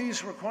all of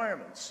these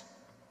requirements,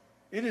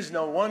 it is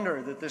no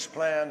wonder that this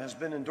plan has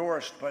been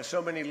endorsed by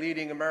so many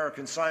leading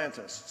American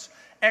scientists,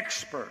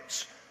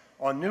 experts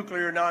on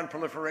nuclear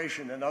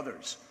nonproliferation and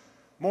others,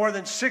 more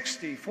than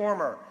 60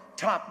 former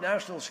top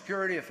national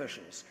security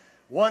officials,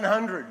 more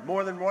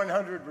than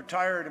 100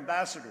 retired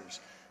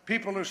ambassadors,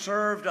 people who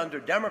served under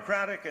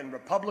Democratic and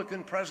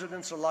Republican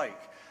presidents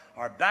alike,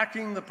 are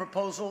backing the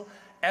proposal,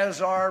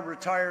 as are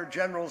retired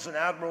generals and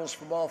admirals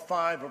from all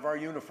 5 of our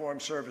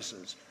uniformed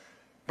services.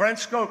 Brent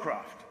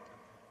Scowcroft,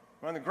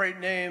 one of the great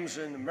names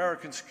in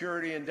American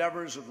security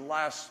endeavors of the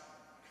last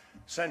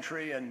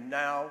century and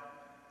now,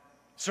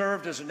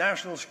 served as a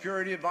national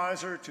security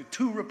advisor to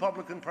 2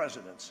 Republican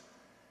presidents.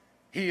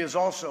 He is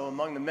also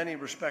among the many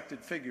respected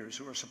figures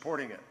who are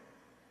supporting it.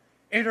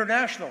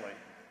 Internationally,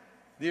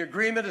 the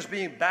agreement is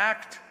being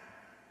backed,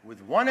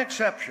 with one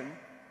exception,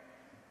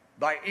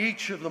 by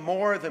each of the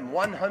more than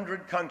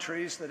 100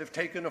 countries that have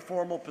taken a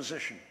formal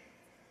position.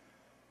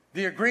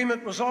 The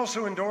agreement was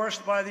also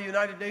endorsed by the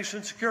United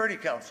Nations Security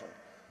Council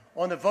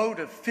on a vote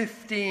of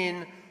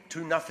 15-0.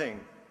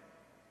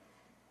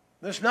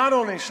 This not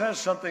only says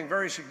something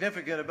very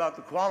significant about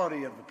the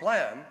quality of the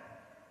plan,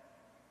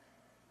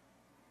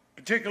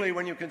 particularly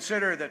when you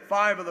consider that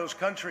 5 of those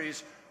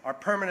countries are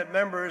permanent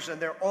members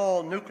and they're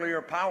all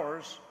nuclear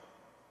powers,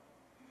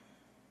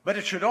 but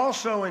it should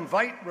also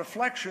invite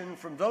reflection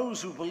from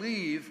those who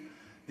believe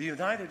the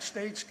United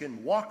States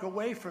can walk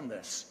away from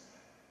this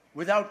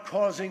without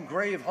causing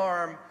grave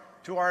harm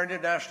to our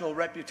international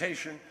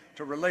reputation,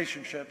 to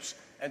relationships,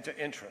 and to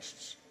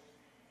interests.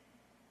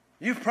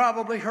 You've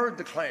probably heard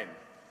the claim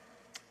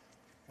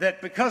that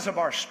because of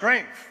our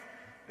strength,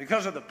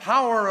 because of the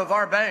power of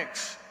our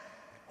banks,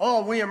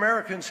 all we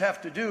Americans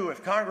have to do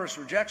if Congress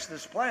rejects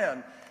this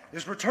plan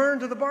is return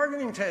to the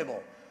bargaining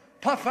table,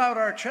 puff out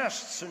our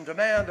chests, and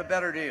demand a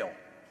better deal.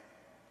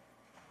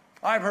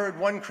 I've heard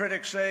one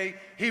critic say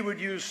he would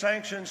use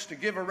sanctions to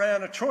give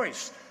Iran a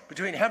choice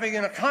between having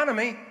an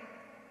economy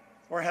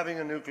or having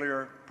a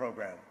nuclear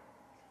program.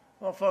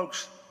 Well,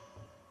 folks,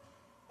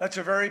 that's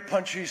a very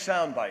punchy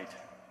soundbite,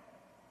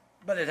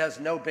 but it has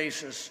no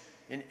basis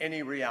in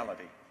any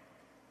reality.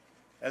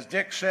 As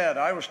Dick said,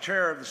 I was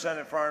chair of the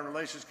Senate Foreign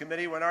Relations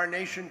Committee when our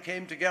nation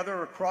came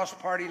together across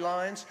party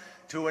lines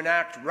to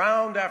enact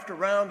round after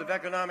round of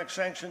economic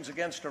sanctions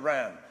against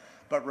Iran.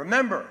 But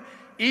remember,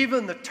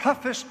 even the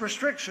toughest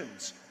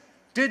restrictions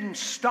didn't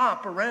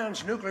stop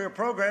Iran's nuclear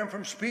program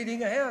from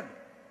speeding ahead.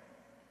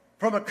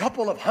 From a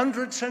couple of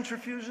hundred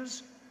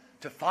centrifuges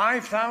to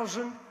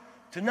 5,000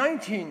 to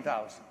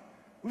 19,000.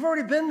 We've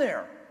already been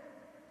there.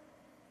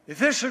 If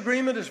this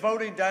agreement is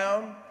voted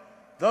down,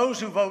 those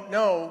who vote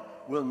no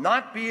will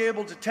not be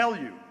able to tell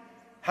you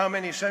how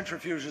many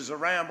centrifuges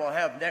Iran will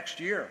have next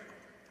year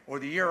or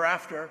the year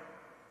after.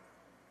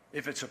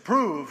 If it's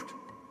approved,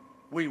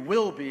 we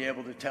will be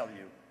able to tell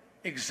you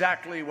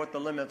exactly what the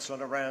limits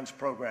on Iran's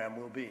program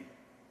will be.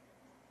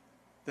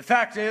 The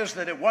fact is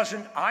that it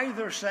wasn't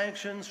either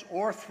sanctions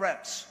or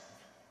threats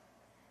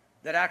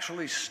that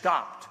actually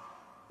stopped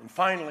and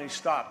finally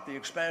stopped the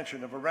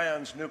expansion of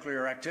Iran's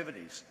nuclear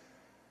activities.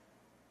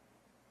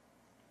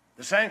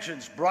 The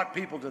sanctions brought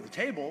people to the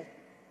table,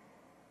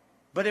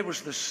 but it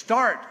was the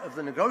start of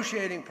the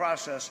negotiating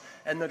process,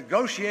 and the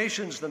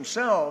negotiations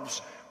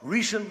themselves,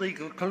 recently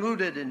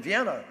concluded in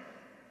Vienna,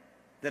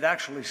 that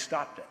actually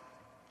stopped it.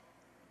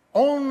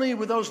 Only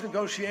with those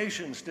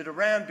negotiations did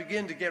Iran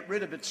begin to get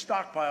rid of its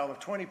stockpile of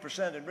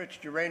 20%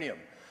 enriched uranium.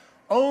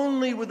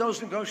 Only with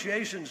those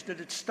negotiations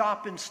did it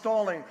stop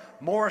installing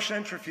more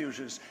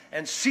centrifuges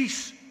and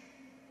cease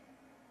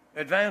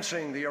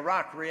advancing the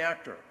Iraq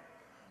reactor.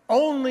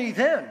 Only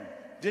then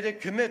did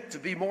it commit to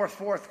be more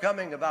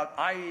forthcoming about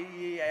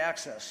IAEA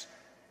access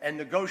and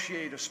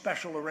negotiate a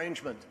special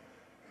arrangement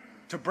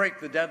to break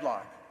the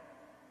deadlock.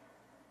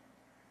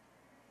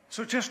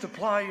 So just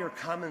apply your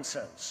common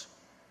sense.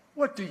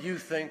 What do you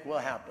think will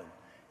happen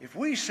if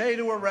we say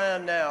to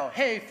Iran now,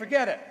 hey,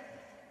 forget it.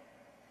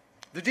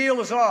 The deal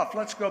is off.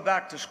 Let's go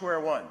back to square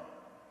one.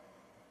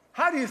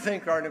 How do you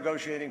think our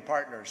negotiating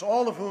partners,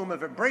 all of whom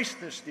have embraced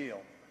this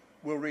deal,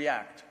 will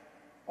react?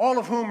 All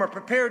of whom are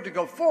prepared to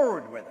go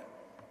forward with it.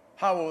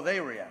 How will they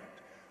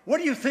react? What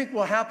do you think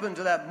will happen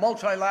to that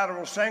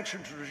multilateral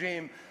sanctions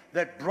regime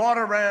that brought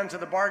Iran to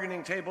the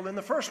bargaining table in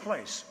the first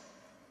place?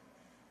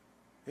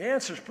 The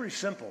answer is pretty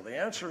simple. The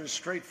answer is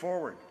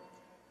straightforward.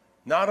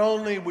 Not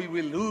only will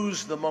we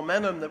lose the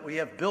momentum that we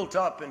have built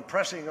up in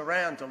pressing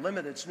Iran to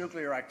limit its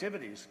nuclear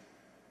activities,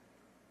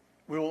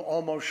 we will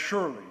almost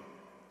surely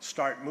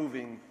start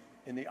moving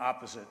in the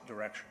opposite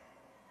direction.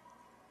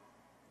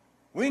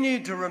 We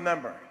need to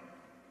remember,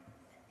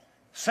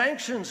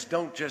 sanctions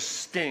don't just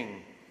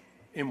sting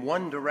in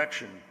one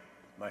direction,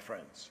 my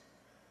friends.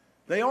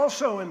 They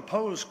also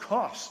impose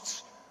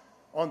costs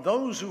on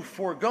those who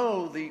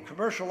forego the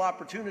commercial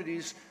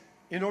opportunities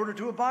in order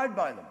to abide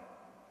by them.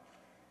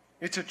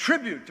 It's a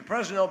tribute to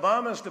President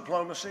Obama's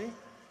diplomacy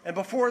and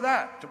before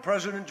that to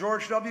President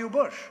George W.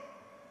 Bush,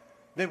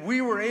 that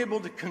we were able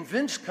to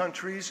convince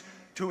countries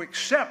to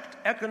accept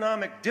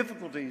economic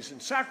difficulties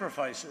and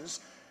sacrifices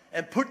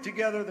and put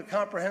together the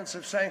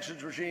comprehensive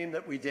sanctions regime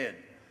that we did.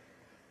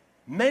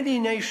 Many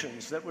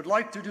nations that would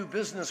like to do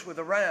business with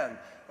Iran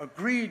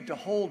agreed to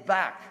hold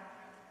back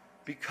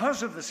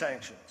because of the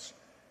sanctions,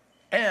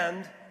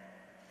 and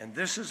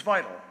this is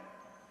vital,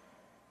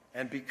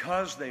 and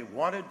because they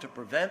wanted to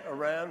prevent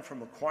Iran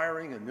from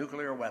acquiring a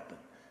nuclear weapon.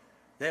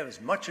 They have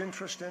as much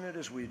interest in it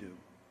as we do.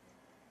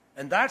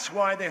 And that's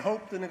why they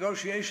hope the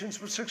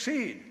negotiations will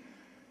succeed.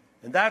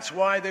 And that's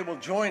why they will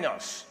join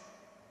us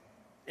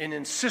in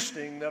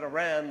insisting that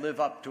Iran live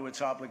up to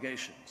its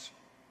obligations.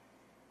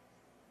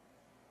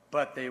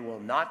 But they will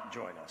not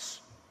join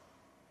us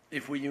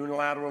if we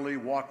unilaterally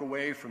walk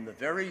away from the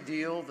very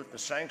deal that the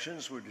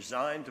sanctions were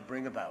designed to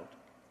bring about.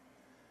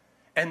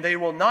 And they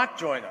will not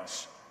join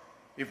us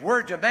if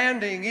we're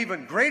demanding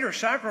even greater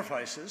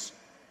sacrifices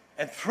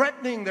and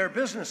threatening their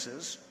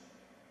businesses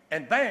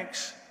and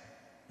banks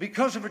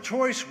because of a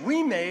choice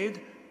we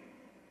made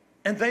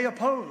and they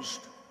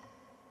opposed.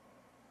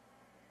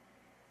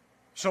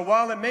 So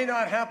while it may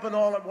not happen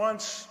all at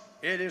once,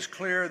 it is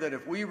clear that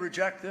if we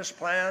reject this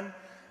plan,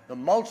 the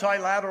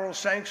multilateral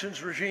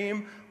sanctions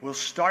regime will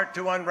start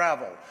to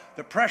unravel.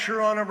 The pressure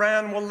on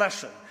Iran will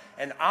lessen,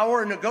 and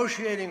our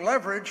negotiating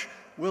leverage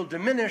will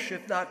diminish,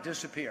 if not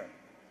disappear.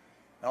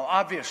 Now,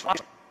 obviously,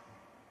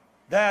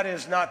 that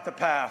is not the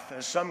path,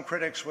 as some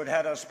critics would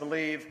have us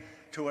believe,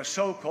 to a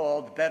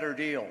so-called better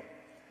deal.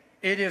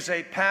 It is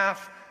a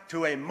path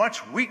to a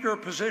much weaker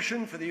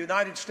position for the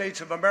United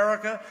States of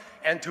America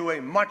and to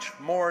a much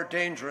more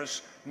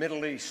dangerous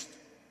Middle East.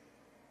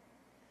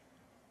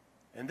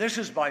 And this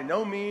is by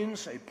no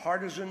means a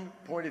partisan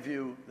point of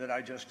view that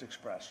I just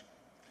expressed.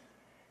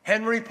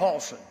 Henry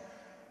Paulson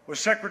was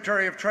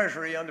Secretary of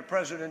Treasury under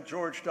President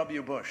George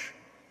W. Bush.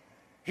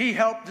 He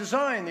helped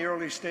design the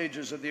early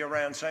stages of the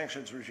Iran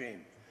sanctions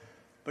regime.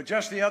 But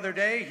just the other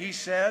day, he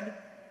said,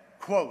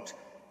 quote,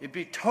 "It'd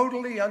be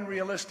totally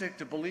unrealistic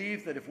to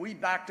believe that if we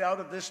backed out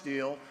of this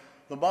deal,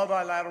 the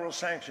multilateral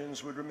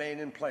sanctions would remain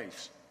in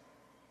place."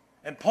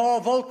 And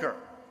Paul Volcker,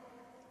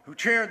 who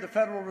chaired the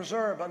Federal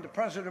Reserve under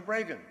President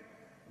Reagan,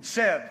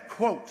 said,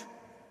 quote,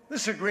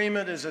 "This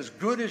agreement is as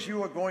good as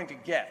you are going to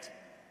get.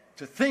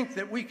 To think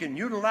that we can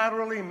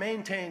unilaterally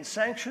maintain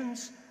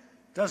sanctions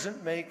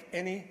doesn't make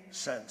any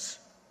sense."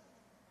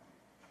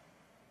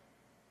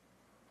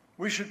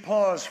 We should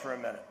pause for a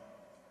minute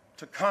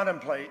to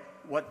contemplate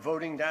what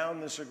voting down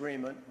this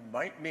agreement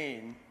might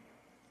mean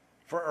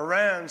for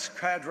Iran's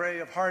cadre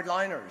of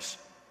hardliners,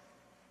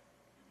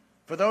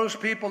 for those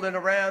people in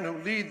Iran who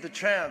lead the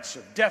chants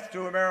of death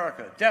to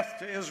America, death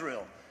to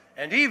Israel,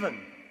 and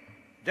even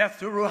death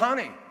to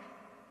Rouhani,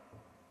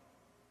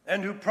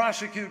 and who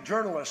prosecute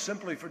journalists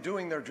simply for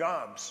doing their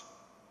jobs.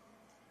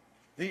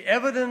 The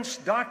evidence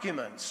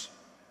documents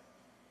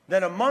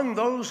that among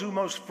those who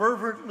most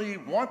fervently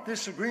want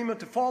this agreement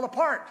to fall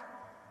apart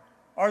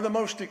are the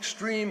most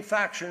extreme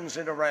factions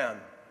in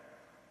Iran.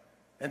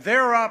 And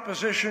their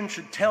opposition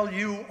should tell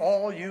you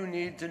all you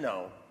need to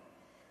know.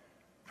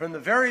 From the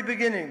very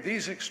beginning,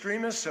 these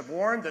extremists have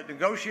warned that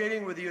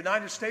negotiating with the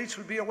United States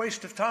would be a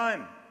waste of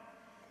time.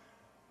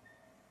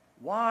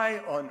 Why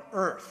on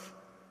earth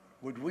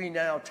would we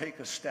now take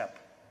a step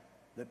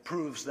that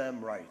proves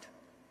them right?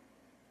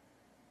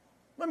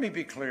 Let me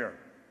be clear.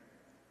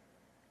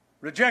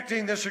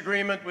 Rejecting this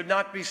agreement would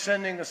not be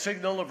sending a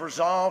signal of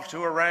resolve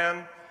to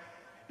Iran.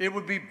 It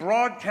would be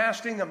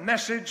broadcasting a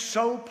message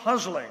so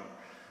puzzling,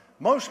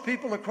 most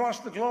people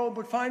across the globe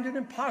would find it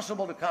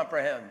impossible to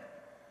comprehend.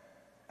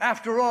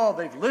 After all,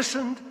 they've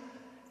listened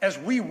as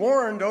we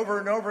warned over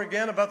and over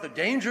again about the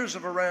dangers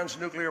of Iran's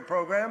nuclear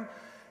program.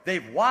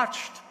 They've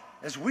watched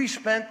as we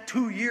spent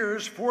 2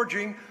 years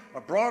forging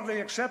a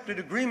broadly accepted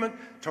agreement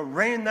to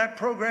rein that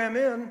program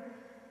in.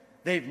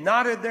 They've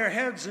nodded their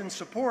heads in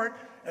support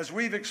as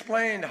we've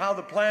explained how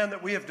the plan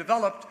that we have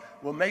developed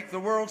will make the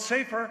world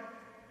safer.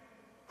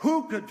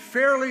 Who could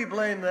fairly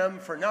blame them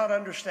for not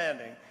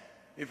understanding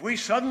if we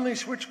suddenly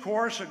switch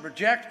course and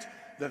reject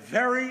the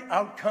very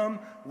outcome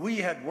we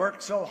had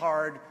worked so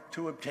hard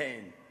to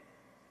obtain?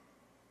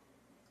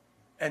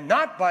 And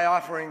not by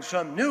offering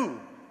some new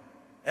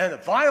and a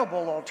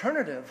viable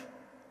alternative,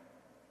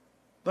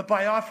 but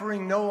by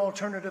offering no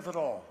alternative at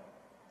all.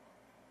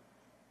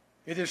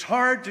 It is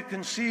hard to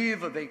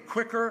conceive of a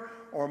quicker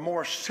or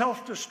more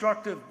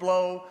self-destructive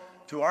blow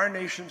to our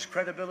nation's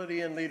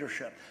credibility and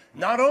leadership,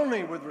 not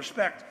only with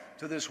respect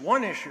to this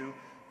one issue,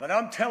 but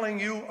I'm telling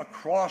you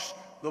across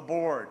the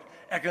board,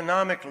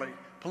 economically,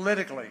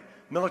 politically,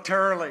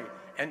 militarily,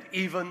 and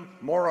even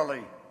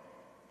morally.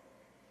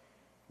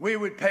 We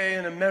would pay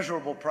an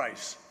immeasurable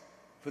price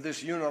for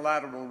this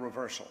unilateral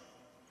reversal.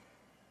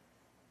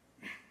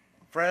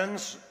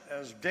 Friends,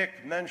 as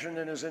Dick mentioned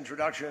in his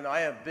introduction, I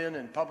have been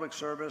in public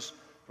service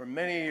for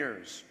many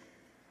years,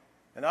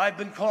 and I've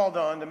been called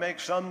on to make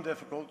some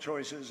difficult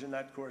choices in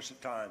that course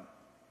of time.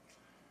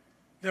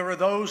 There are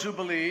those who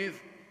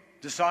believe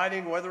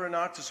deciding whether or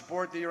not to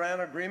support the Iran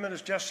agreement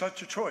is just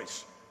such a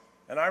choice,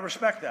 And I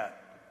respect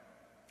that,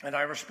 and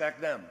I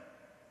respect them.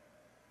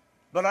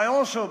 But I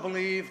also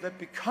believe that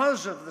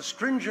because of the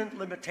stringent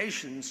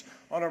limitations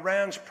on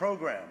Iran's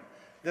program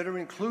that are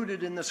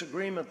included in this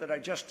agreement that I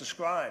just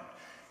described,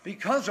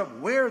 because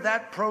of where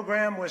that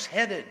program was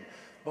headed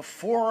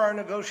before our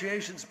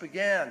negotiations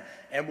began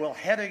and will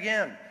head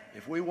again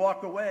if we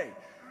walk away,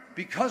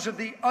 because of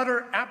the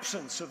utter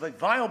absence of a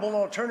viable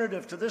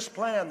alternative to this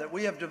plan that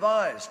we have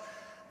devised,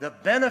 the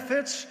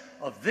benefits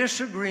of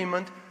this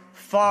agreement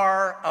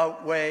far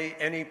outweigh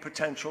any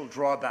potential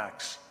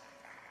drawbacks.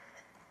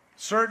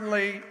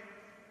 Certainly,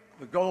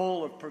 the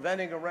goal of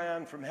preventing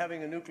Iran from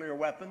having a nuclear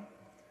weapon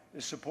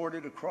is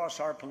supported across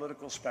our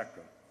political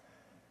spectrum,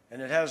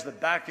 and it has the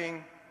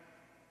backing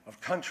of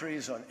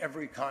countries on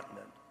every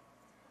continent.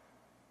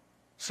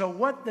 So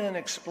what then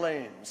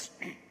explains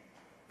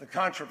the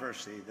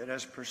controversy that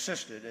has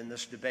persisted in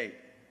this debate?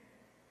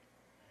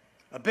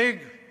 A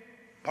big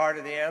part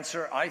of the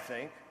answer, I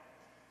think,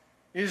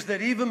 is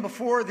that even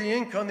before the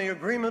ink on the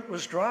agreement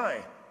was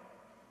dry,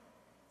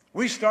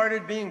 we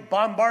started being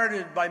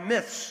bombarded by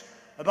myths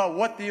about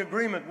what the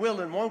agreement will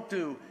and won't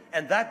do,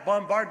 and that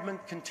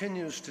bombardment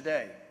continues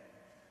today.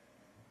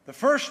 The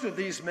first of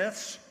these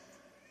myths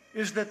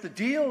is that the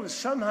deal is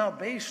somehow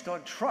based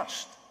on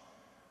trust,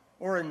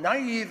 or a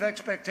naive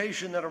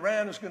expectation that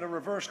Iran is going to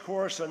reverse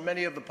course on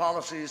many of the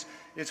policies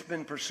it's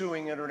been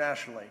pursuing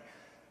internationally.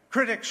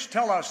 Critics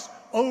tell us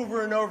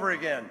over and over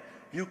again,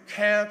 you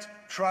can't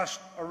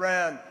trust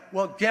Iran.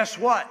 Well, guess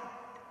what?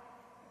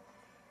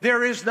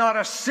 There is not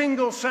a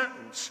single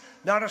sentence,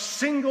 not a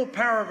single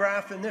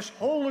paragraph in this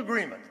whole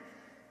agreement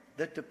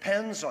that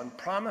depends on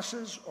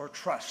promises or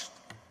trust,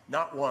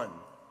 not one.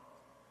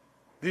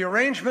 The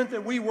arrangement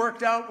that we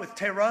worked out with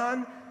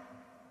Tehran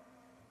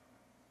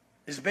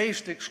is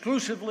based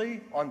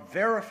exclusively on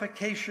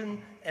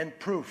verification and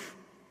proof.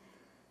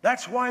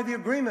 That's why the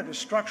agreement is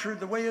structured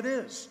the way it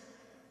is.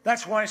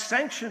 That's why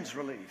sanctions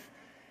relief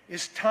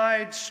is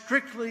tied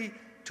strictly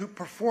to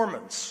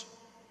performance.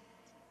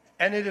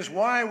 And it is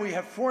why we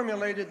have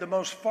formulated the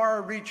most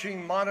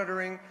far-reaching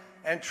monitoring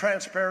and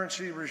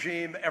transparency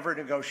regime ever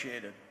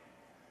negotiated.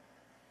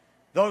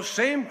 Those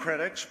same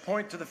critics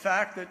point to the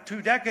fact that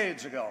 2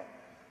 decades ago,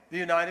 the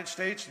United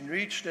States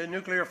reached a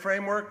nuclear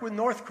framework with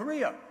North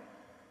Korea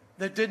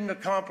that didn't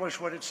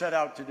accomplish what it set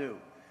out to do.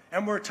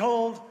 And we're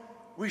told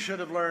we should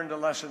have learned a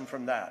lesson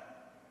from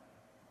that.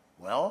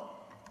 Well,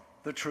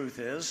 the truth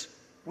is,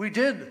 we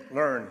did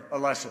learn a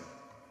lesson.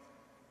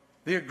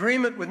 The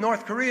agreement with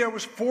North Korea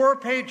was 4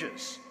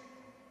 pages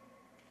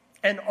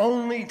and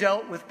only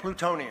dealt with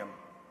plutonium.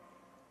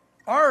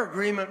 Our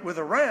agreement with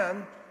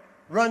Iran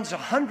runs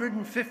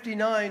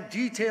 159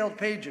 detailed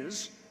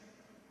pages,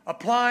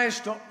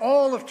 applies to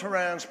all of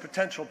Tehran's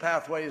potential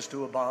pathways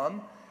to a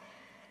bomb,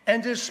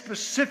 and is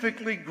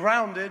specifically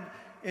grounded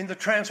in the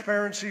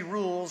transparency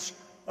rules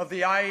of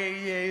the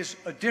IAEA's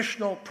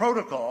additional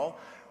protocol,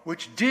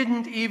 which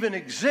didn't even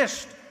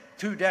exist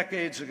 2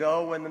 decades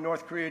ago when the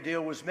North Korea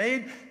deal was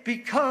made,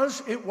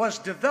 because it was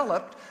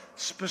developed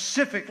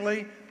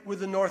specifically with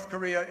the North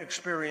Korea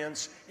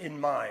experience in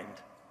mind.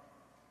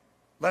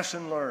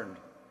 Lesson learned.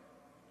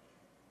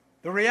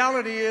 The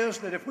reality is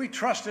that if we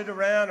trusted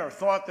Iran or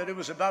thought that it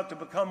was about to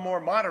become more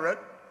moderate,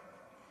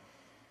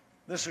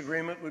 this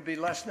agreement would be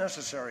less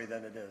necessary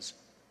than it is.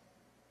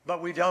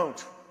 But we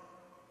don't.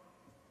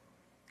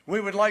 We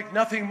would like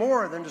nothing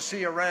more than to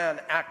see Iran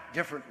act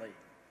differently.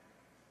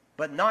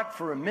 But not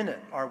for a minute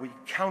are we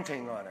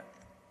counting on it.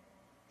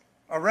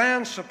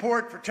 Iran's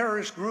support for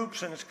terrorist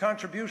groups and its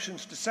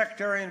contributions to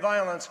sectarian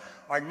violence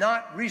are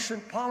not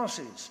recent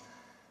policies.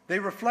 They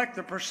reflect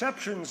the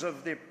perceptions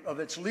of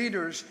its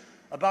leaders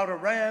about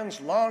Iran's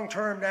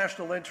long-term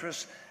national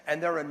interests,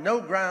 and there are no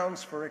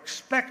grounds for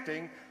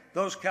expecting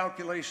those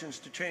calculations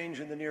to change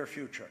in the near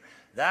future.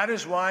 That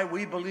is why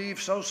we believe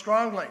so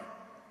strongly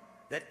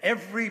that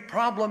every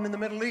problem in the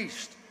Middle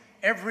East,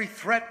 every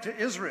threat to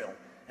Israel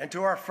and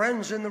to our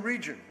friends in the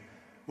region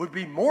would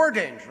be more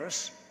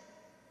dangerous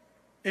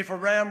if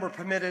Iran were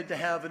permitted to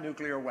have a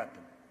nuclear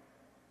weapon.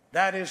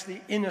 That is the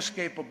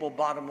inescapable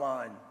bottom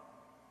line.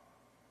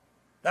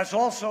 That's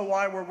also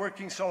why we're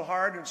working so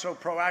hard and so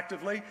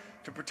proactively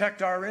to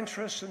protect our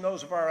interests and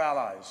those of our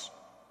allies.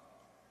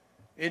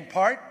 In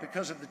part,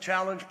 because of the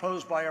challenge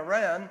posed by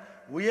Iran,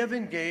 we have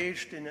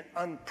engaged in an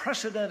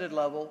unprecedented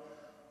level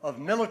of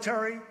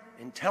military,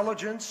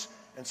 intelligence,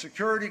 and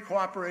security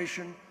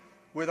cooperation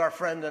with our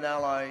friend and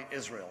ally,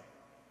 Israel.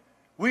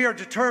 We are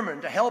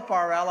determined to help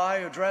our ally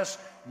address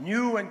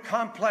new and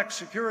complex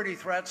security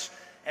threats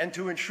and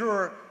to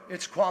ensure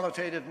its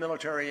qualitative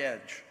military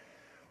edge.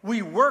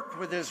 We work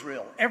with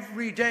Israel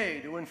every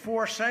day to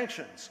enforce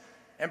sanctions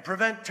and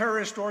prevent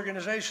terrorist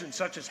organizations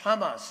such as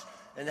Hamas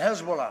and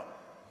Hezbollah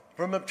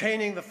from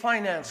obtaining the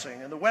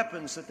financing and the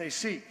weapons that they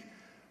seek,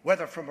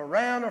 whether from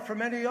Iran or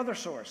from any other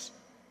source.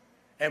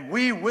 And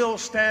we will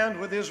stand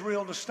with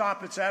Israel to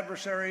stop its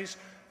adversaries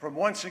from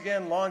once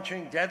again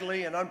launching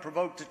deadly and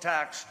unprovoked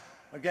attacks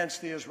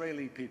against the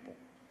Israeli people.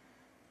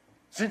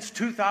 Since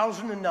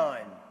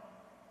 2009,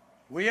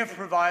 we have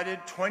provided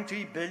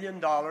 $20 billion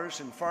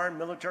in foreign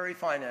military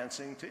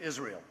financing to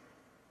Israel,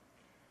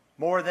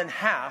 more than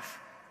half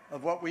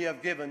of what we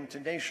have given to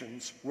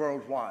nations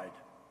worldwide.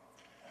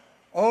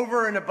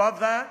 Over and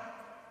above that,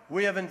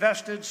 we have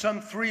invested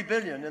some $3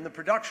 billion in the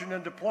production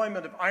and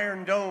deployment of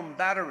Iron Dome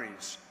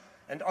batteries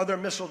and other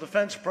missile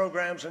defense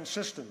programs and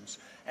systems.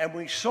 And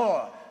we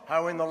saw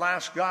how in the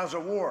last Gaza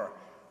war,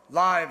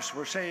 lives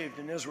were saved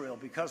in Israel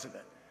because of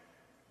it.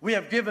 We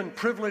have given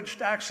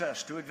privileged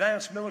access to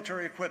advanced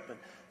military equipment,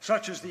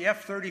 such as the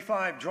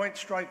F-35 Joint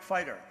Strike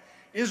Fighter.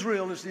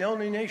 Israel is the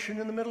only nation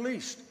in the Middle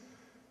East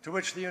to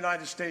which the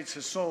United States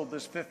has sold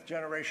this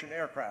fifth-generation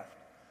aircraft.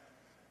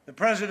 The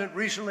President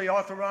recently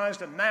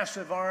authorized a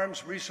massive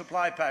arms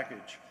resupply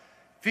package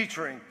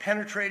featuring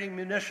penetrating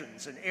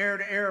munitions and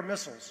air-to-air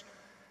missiles,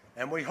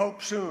 and we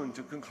hope soon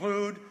to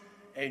conclude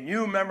a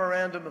new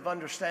memorandum of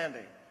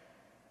understanding,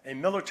 a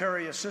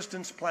military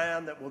assistance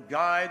plan that will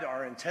guide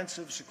our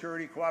intensive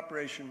security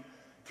cooperation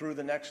through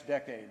the next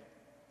decade.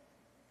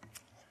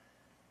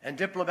 And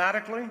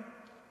diplomatically,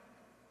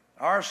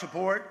 our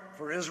support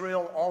for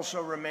Israel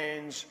also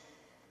remains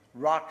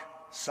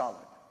rock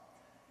solid,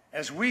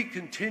 as we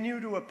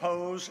continue to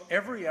oppose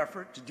every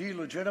effort to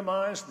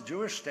delegitimize the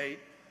Jewish state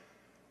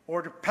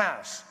or to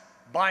pass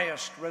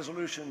biased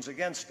resolutions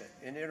against it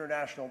in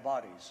international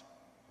bodies.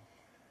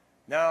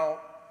 Now,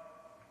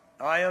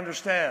 I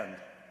understand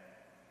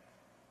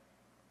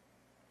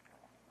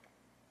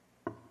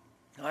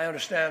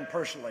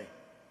personally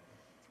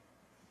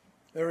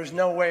there is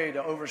no way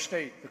to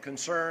overstate the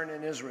concern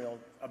in Israel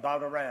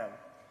about Iran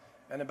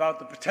and about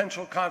the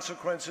potential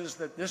consequences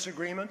that this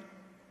agreement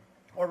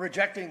or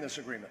rejecting this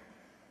agreement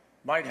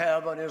might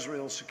have on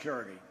Israel's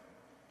security.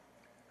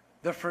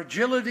 The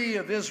fragility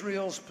of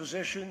Israel's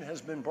position has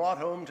been brought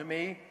home to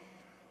me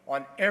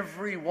on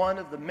every one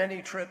of the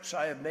many trips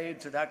I have made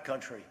to that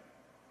country.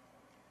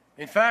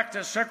 In fact,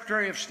 as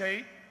Secretary of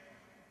State,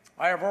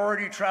 I have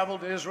already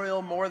traveled to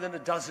Israel more than a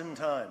dozen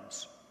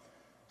times,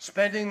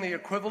 spending the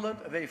equivalent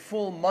of a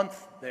full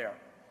month there,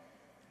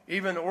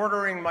 even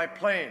ordering my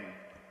plane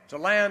to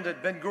land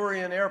at Ben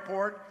Gurion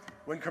Airport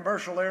when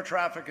commercial air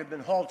traffic had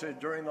been halted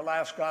during the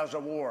last Gaza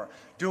war,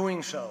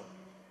 doing so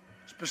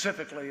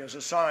specifically as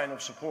a sign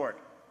of support.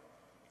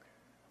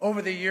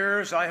 Over the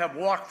years, I have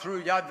walked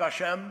through Yad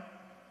Vashem,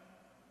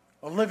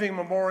 a living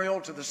memorial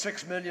to the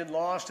 6 million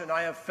lost, and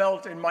I have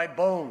felt in my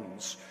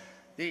bones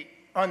the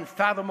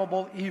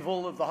unfathomable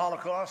evil of the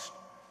Holocaust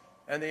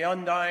and the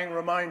undying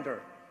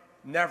reminder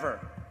never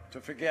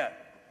to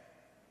forget.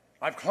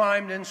 I've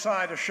climbed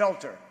inside a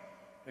shelter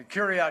at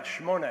Kiryat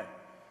Shmone,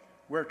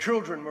 where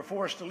children were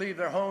forced to leave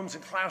their homes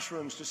and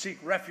classrooms to seek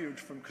refuge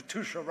from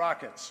Katyusha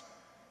rockets.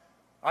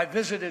 I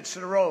visited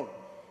Sderot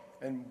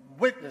and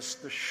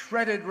witnessed the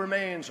shredded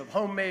remains of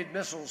homemade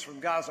missiles from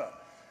Gaza,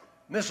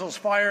 missiles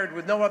fired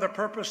with no other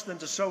purpose than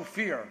to sow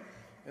fear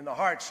in the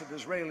hearts of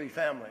Israeli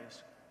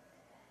families.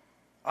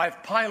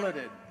 I've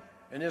piloted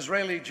an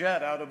Israeli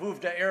jet out of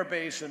Uvda Air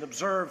Base and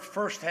observed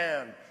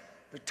firsthand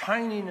the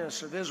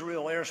tininess of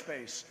Israel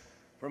airspace,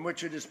 from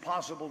which it is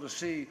possible to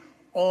see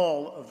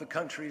all of the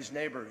country's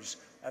neighbors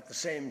at the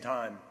same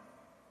time.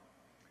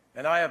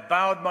 And I have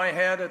bowed my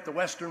head at the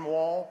Western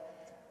Wall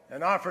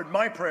and offered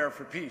my prayer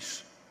for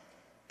peace,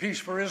 peace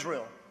for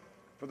Israel,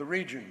 for the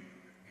region,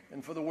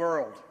 and for the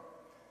world.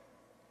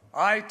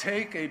 I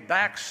take a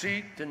back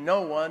seat to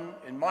no one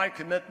in my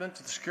commitment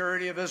to the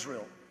security of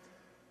Israel,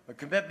 a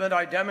commitment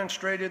I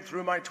demonstrated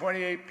through my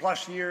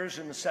 28-plus years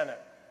in the Senate.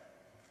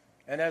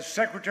 And as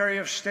Secretary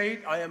of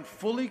State, I am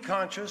fully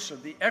conscious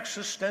of the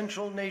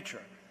existential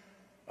nature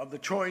of the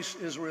choice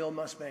Israel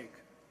must make.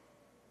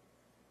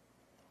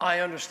 I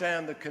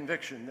understand the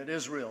conviction that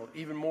Israel,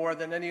 even more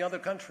than any other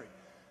country,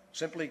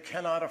 simply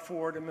cannot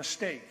afford a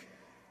mistake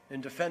in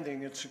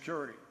defending its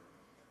security.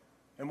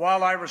 And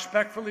while I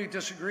respectfully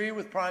disagree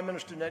with Prime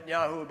Minister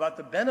Netanyahu about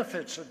the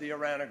benefits of the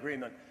Iran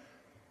agreement,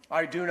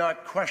 I do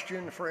not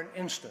question for an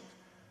instant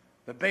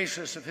the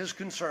basis of his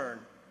concern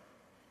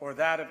or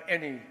that of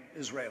any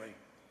Israeli.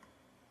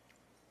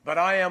 But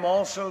I am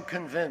also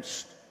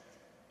convinced,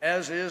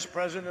 as is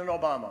President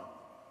Obama,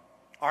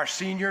 our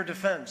senior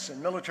defense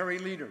and military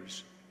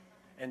leaders,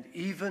 and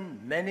even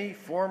many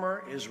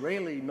former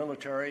Israeli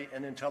military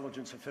and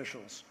intelligence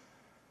officials,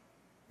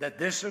 that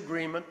this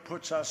agreement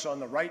puts us on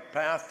the right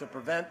path to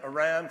prevent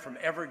Iran from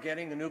ever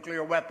getting a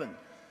nuclear weapon.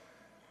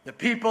 The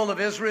people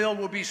of Israel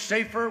will be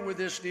safer with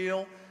this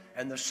deal,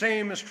 and the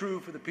same is true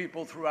for the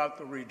people throughout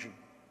the region.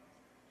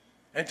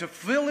 And to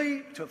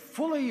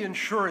fully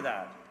ensure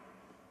that,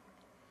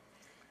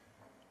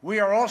 we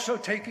are also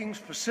taking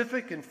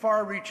specific and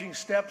far-reaching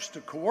steps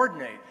to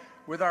coordinate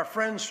with our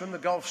friends from the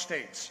Gulf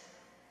states.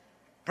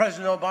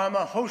 President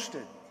Obama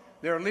hosted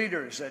their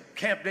leaders at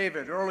Camp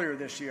David earlier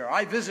this year.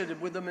 I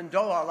visited with them in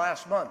Doha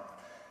last month.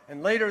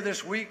 And later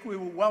this week, we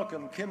will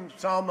welcome King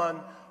Salman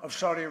of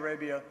Saudi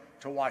Arabia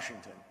to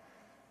Washington.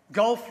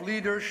 Gulf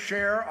leaders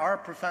share our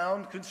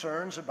profound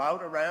concerns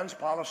about Iran's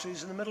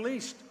policies in the Middle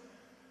East.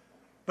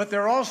 But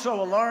they're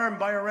also alarmed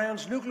by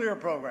Iran's nuclear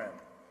program.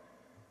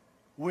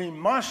 We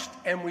must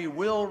and we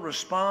will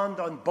respond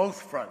on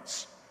both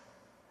fronts.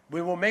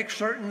 We will make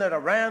certain that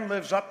Iran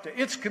lives up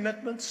to its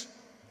commitments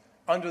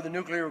under the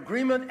nuclear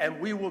agreement, and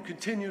we will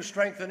continue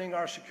strengthening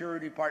our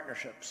security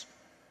partnerships.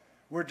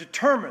 We're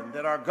determined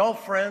that our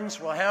Gulf friends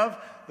will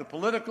have the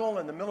political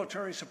and the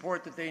military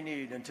support that they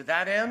need. And to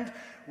that end,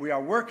 we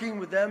are working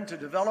with them to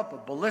develop a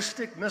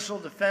ballistic missile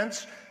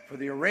defense for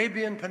the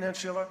Arabian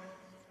Peninsula,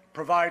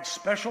 provide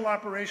special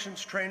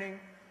operations training,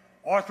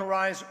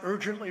 authorize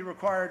urgently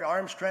required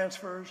arms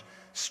transfers,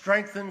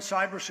 strengthen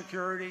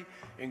cybersecurity,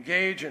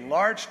 engage in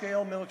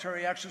large-scale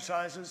military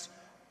exercises,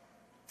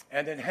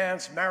 and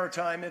enhance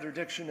maritime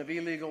interdiction of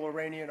illegal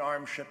Iranian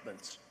arms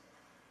shipments.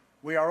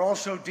 We are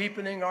also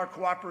deepening our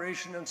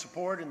cooperation and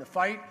support in the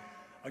fight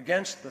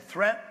against the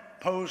threat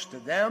posed to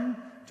them,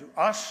 to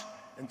us,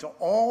 and to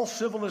all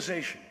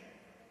civilization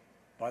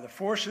by the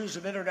forces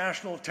of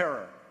international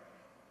terror,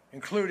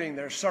 including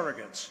their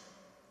surrogates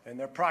and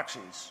their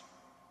proxies.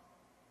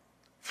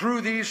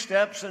 Through these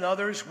steps and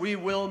others, we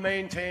will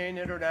maintain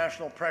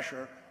international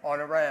pressure on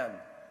Iran.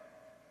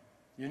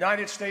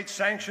 United States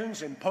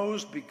sanctions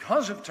imposed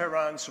because of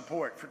Tehran's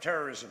support for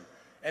terrorism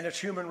and its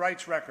human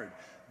rights record,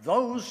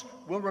 those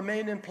will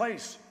remain in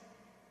place,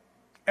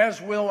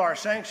 as will our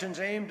sanctions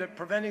aimed at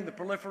preventing the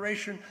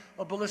proliferation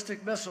of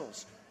ballistic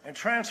missiles and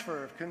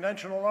transfer of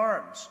conventional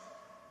arms.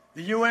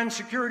 The UN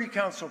Security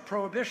Council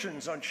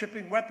prohibitions on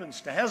shipping weapons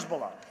to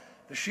Hezbollah,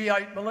 the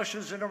Shiite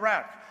militias in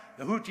Iraq,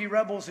 the Houthi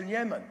rebels in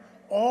Yemen,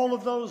 all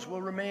of those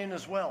will remain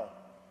as well.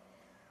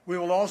 We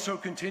will also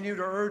continue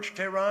to urge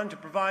Tehran to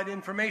provide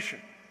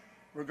information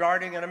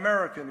regarding an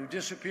American who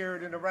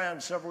disappeared in Iran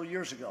several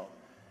years ago,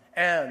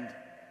 and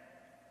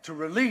to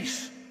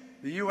release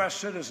the U.S.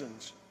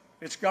 citizens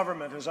its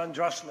government has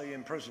unjustly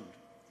imprisoned.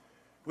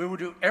 We will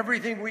do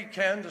everything we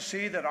can to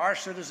see that our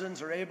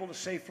citizens are able to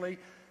safely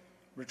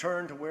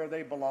return to where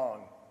they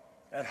belong,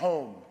 at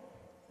home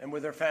and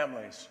with their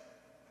families.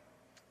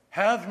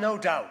 Have no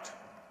doubt,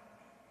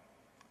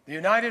 the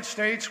United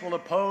States will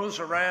oppose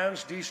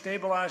Iran's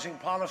destabilizing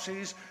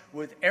policies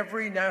with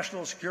every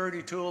national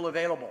security tool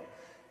available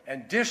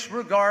and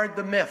disregard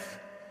the myth.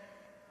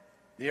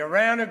 The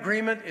Iran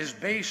agreement is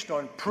based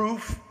on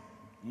proof,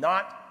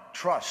 not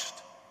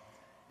trust.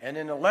 And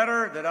in a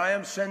letter that I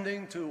am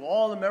sending to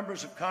all the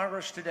members of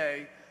Congress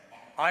today,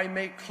 I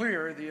make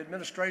clear the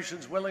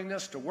administration's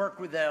willingness to work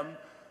with them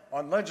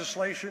on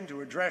legislation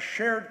to address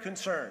shared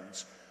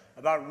concerns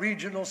about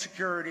regional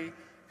security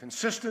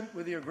consistent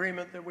with the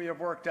agreement that we have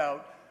worked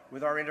out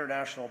with our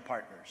international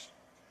partners.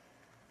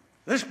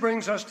 This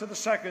brings us to the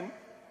second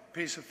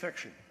piece of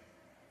fiction,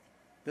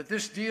 that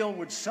this deal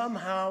would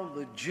somehow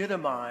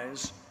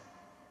legitimize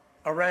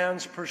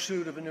Iran's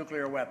pursuit of a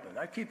nuclear weapon.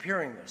 I keep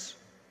hearing this.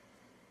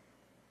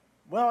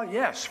 Well,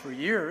 yes, for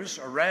years,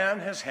 Iran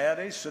has had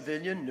a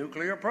civilian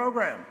nuclear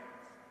program.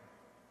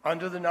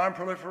 Under the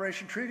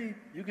Non-Proliferation Treaty,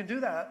 you can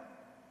do that.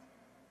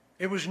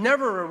 It was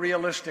never a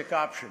realistic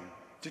option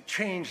to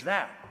change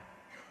that.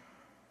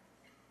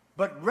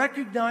 But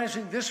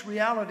recognizing this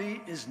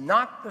reality is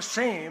not the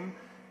same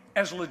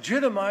as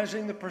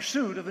legitimizing the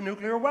pursuit of a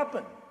nuclear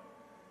weapon.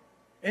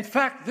 In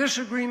fact, this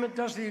agreement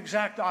does the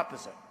exact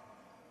opposite.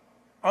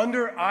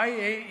 Under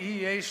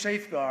IAEA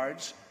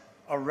safeguards,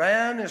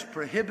 Iran is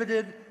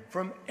prohibited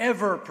from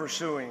ever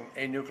pursuing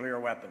a nuclear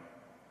weapon.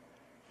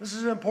 This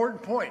is an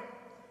important point,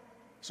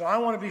 so I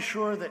want to be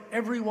sure that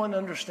everyone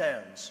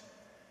understands.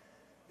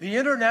 The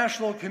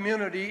international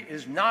community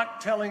is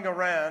not telling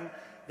Iran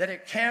that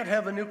it can't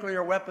have a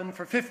nuclear weapon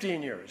for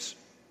 15 years.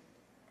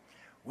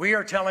 We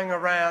are telling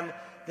Iran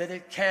that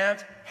it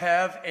can't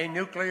have a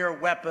nuclear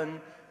weapon,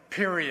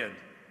 period.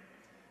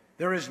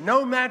 There is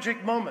no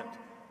magic moment,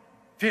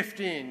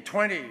 15,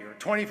 20, or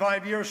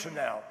 25 years from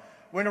now,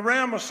 when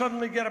Iran will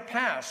suddenly get a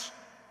pass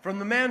from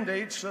the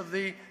mandates of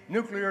the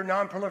Nuclear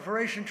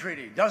Non-Proliferation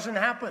Treaty. Doesn't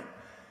happen.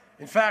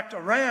 In fact,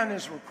 Iran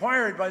is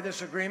required by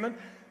this agreement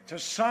to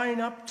sign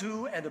up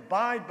to and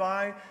abide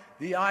by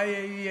the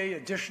IAEA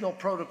additional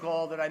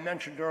protocol that I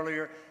mentioned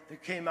earlier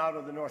that came out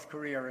of the North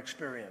Korea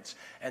experience.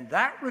 And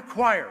that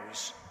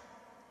requires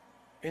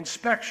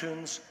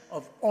inspections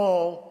of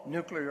all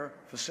nuclear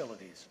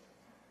facilities.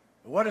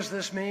 What does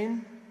this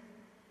mean?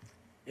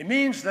 It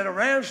means that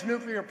Iran's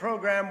nuclear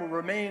program will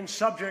remain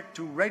subject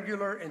to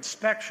regular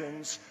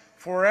inspections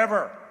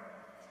forever.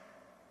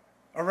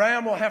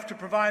 Iran will have to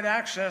provide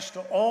access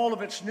to all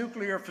of its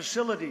nuclear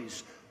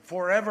facilities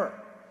forever.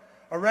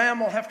 Iran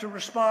will have to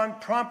respond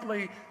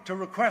promptly to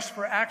requests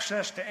for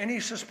access to any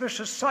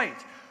suspicious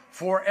site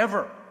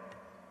forever.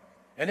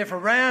 And if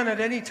Iran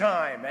at any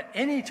time,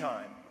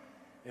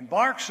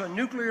 embarks on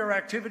nuclear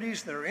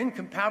activities that are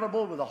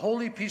incompatible with a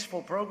wholly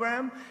peaceful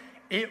program,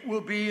 it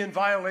will be in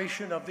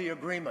violation of the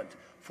agreement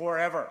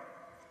forever.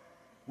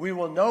 We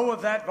will know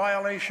of that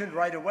violation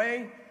right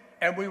away,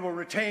 and we will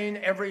retain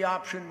every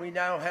option we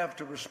now have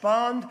to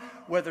respond,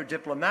 whether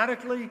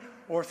diplomatically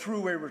or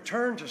through a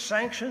return to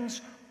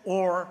sanctions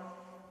or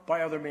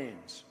by other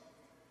means.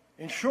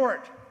 In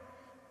short,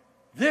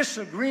 this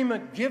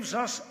agreement gives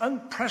us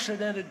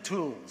unprecedented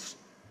tools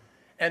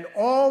and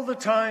all the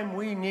time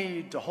we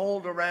need to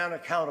hold Iran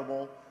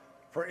accountable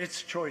for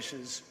its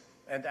choices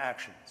and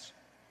actions.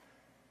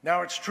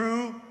 Now, it's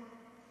true,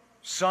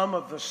 some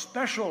of the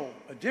special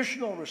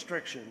additional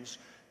restrictions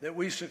that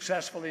we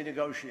successfully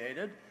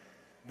negotiated,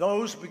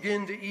 those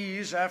begin to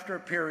ease after a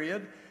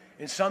period,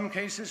 in some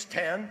cases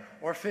 10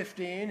 or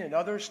 15, in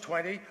others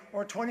 20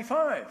 or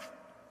 25.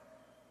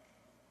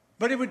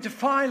 But it would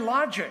defy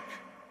logic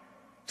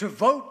to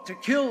vote to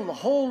kill the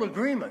whole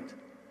agreement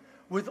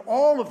with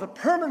all of the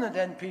permanent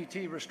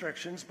NPT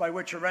restrictions by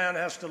which Iran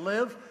has to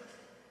live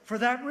for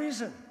that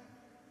reason.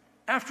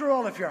 After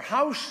all, if your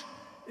house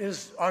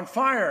is on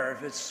fire,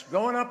 if it's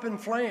going up in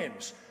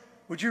flames,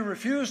 would you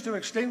refuse to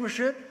extinguish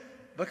it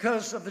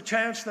because of the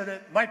chance that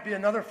it might be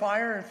another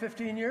fire in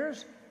 15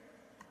 years?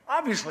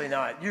 Obviously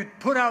not. You'd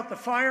put out the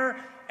fire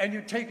and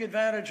you'd take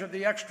advantage of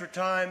the extra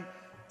time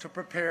to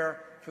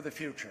prepare for the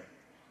future.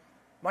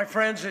 My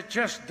friends, it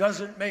just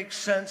doesn't make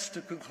sense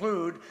to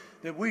conclude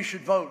that we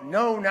should vote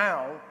no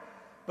now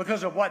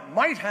because of what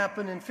might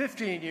happen in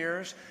 15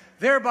 years,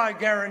 thereby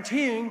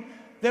guaranteeing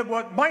that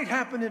what might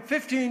happen in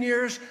 15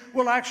 years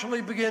will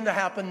actually begin to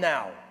happen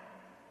now.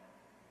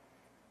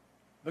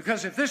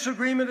 Because if this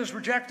agreement is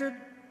rejected,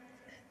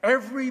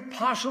 every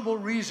possible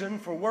reason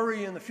for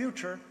worry in the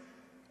future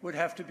would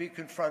have to be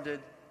confronted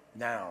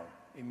now,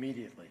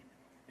 immediately,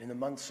 in the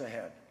months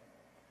ahead.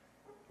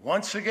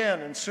 Once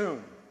again and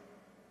soon,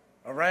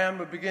 Iran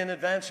would begin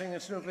advancing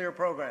its nuclear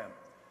program.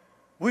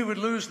 We would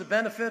lose the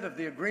benefit of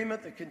the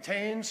agreement that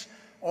contains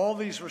all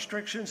these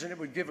restrictions, and it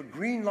would give a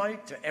green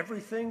light to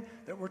everything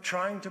that we're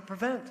trying to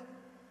prevent.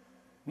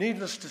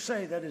 Needless to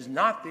say, that is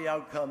not the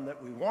outcome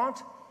that we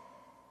want.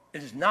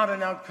 It is not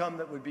an outcome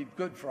that would be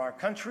good for our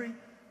country,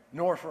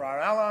 nor for our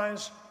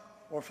allies,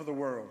 or for the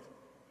world.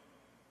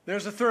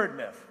 There's a third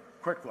myth,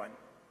 quick one,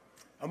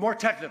 a more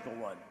technical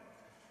one,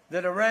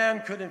 that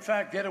Iran could in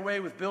fact get away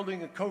with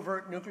building a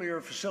covert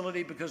nuclear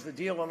facility because the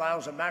deal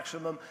allows a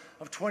maximum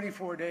of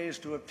 24 days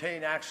to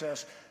obtain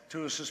access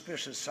to a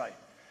suspicious site.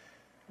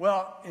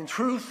 Well, in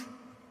truth,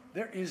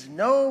 there is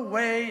no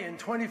way in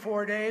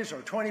 24 days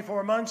or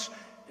 24 months,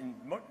 in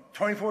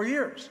 24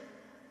 years,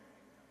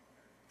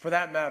 for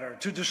that matter,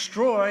 to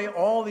destroy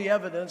all the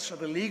evidence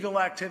of illegal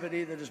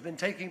activity that has been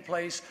taking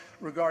place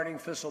regarding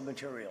fissile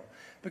material.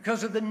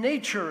 Because of the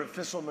nature of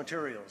fissile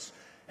materials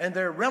and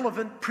their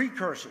relevant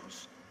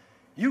precursors,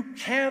 you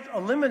can't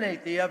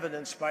eliminate the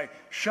evidence by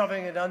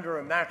shoving it under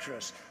a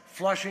mattress,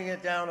 flushing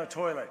it down a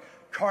toilet,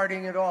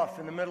 carting it off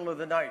in the middle of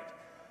the night.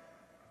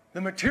 The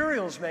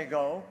materials may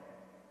go,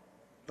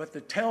 but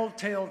the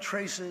telltale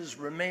traces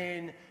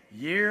remain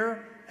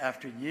year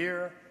after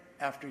year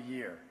after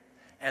year.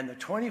 And the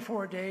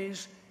 24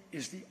 days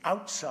is the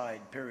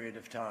outside period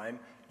of time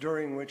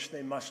during which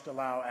they must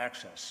allow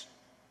access.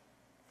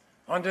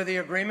 Under the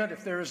agreement,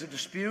 if there is a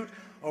dispute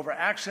over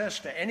access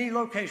to any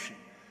location,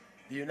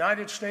 the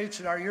United States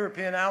and our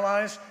European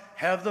allies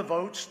have the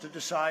votes to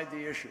decide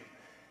the issue.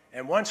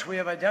 And once we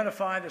have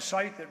identified a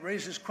site that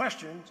raises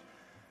questions,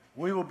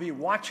 we will be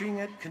watching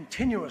it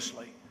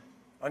continuously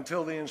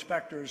until the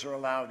inspectors are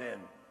allowed in.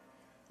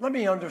 Let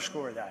me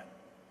underscore that.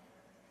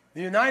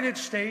 The United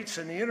States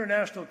and the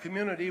international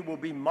community will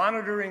be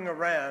monitoring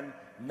Iran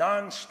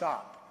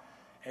nonstop.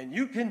 And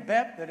you can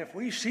bet that if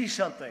we see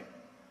something,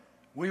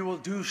 we will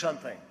do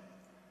something.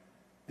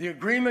 The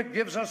agreement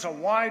gives us a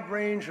wide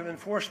range of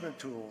enforcement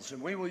tools,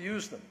 and we will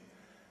use them.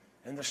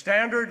 And the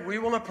standard we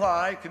will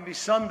apply can be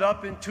summed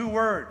up in 2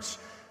 words: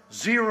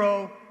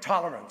 zero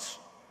tolerance.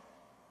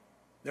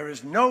 There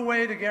is no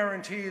way to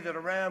guarantee that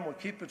Iran will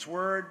keep its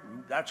word.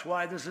 That's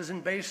why this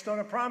isn't based on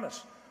a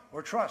promise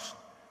or trust.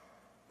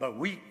 But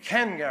we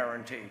can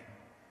guarantee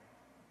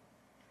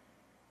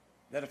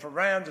that if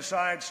Iran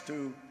decides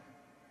to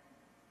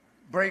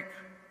break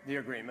the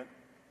agreement,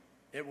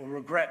 it will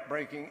regret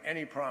breaking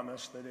any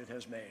promise that it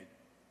has made.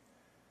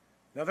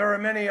 Now, there are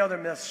many other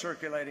myths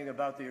circulating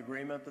about the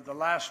agreement, but the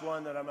last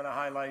one that I'm going to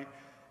highlight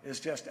is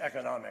just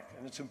economic,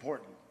 and it's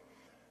important.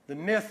 The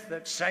myth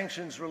that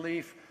sanctions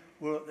relief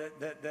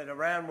that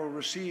Iran will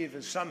receive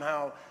is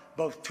somehow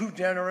both too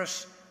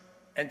generous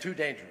and too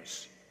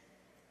dangerous.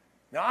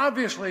 Now,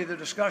 obviously, the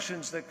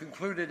discussions that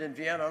concluded in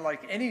Vienna,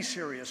 like any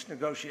serious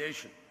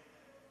negotiation,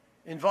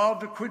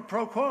 involved a quid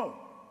pro quo.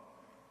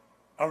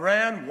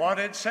 Iran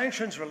wanted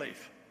sanctions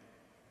relief.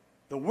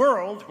 The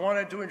world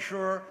wanted to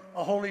ensure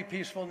a wholly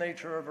peaceful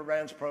nature of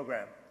Iran's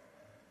program.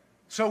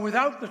 So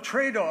without the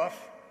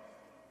trade-off,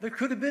 there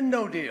could have been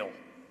no deal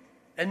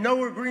and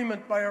no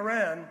agreement by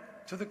Iran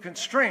to the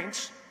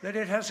constraints that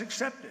it has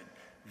accepted,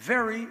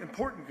 very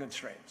important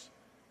constraints.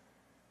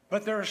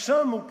 But there are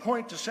some who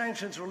point to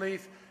sanctions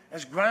relief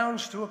as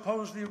grounds to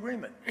oppose the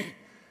agreement.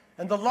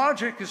 And the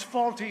logic is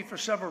faulty for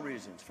several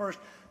reasons. First,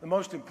 the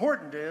most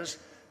important is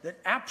that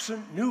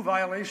absent new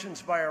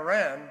violations by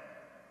Iran,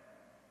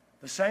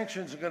 the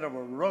sanctions are going to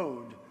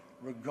erode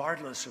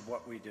regardless of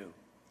what we do.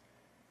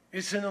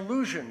 It's an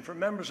illusion for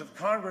members of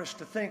Congress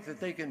to think that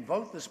they can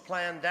vote this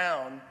plan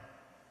down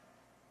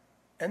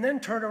and then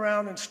turn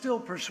around and still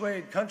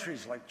persuade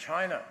countries like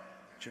China,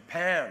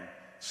 Japan,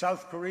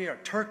 South Korea,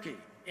 Turkey,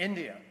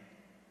 India,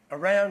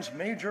 Iran's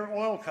major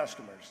oil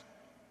customers.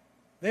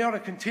 They ought to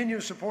continue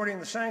supporting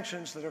the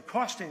sanctions that are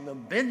costing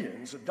them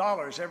billions of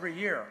dollars every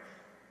year.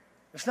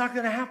 It's not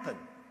going to happen.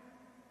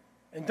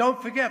 And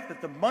don't forget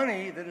that the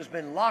money that has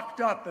been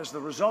locked up as the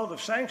result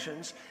of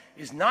sanctions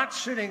is not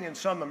sitting in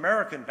some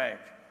American bank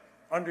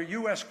under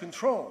U.S.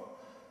 control.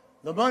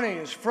 The money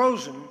is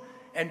frozen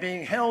and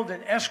being held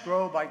in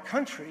escrow by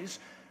countries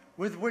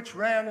with which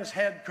Iran has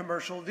had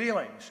commercial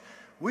dealings.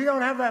 We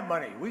don't have that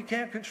money. We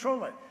can't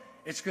control it.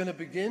 It's going to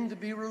begin to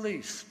be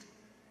released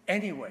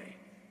anyway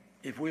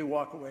if we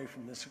walk away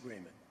from this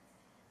agreement.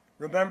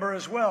 Remember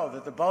as well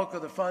that the bulk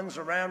of the funds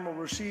Iran will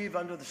receive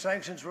under the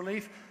sanctions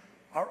relief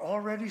are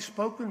already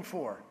spoken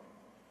for,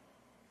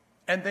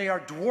 and they are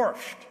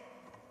dwarfed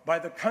by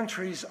the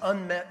country's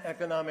unmet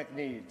economic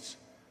needs.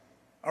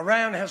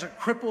 Iran has a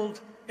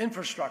crippled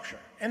infrastructure,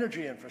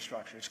 energy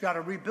infrastructure. It's got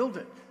to rebuild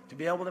it to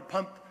be able to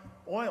pump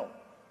oil.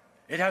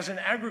 It has an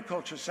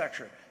agriculture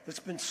sector that's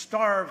been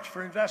starved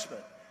for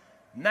investment,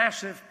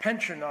 massive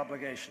pension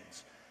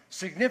obligations,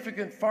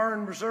 significant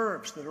foreign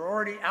reserves that are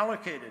already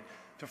allocated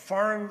to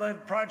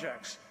foreign-led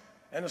projects,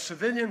 and a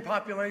civilian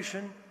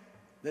population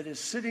that is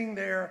sitting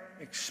there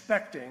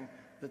expecting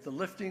that the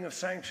lifting of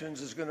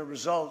sanctions is going to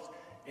result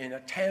in a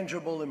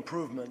tangible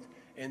improvement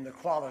in the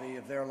quality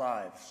of their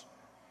lives.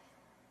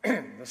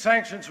 The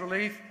sanctions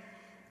relief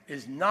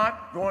is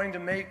not going to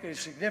make a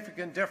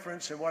significant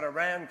difference in what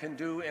Iran can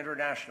do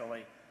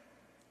internationally.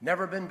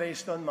 Never been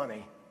based on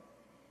money.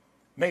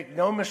 Make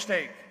no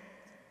mistake,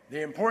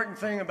 the important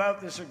thing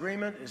about this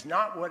agreement is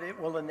not what it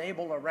will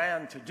enable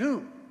Iran to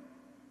do,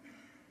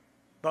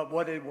 but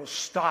what it will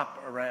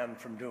stop Iran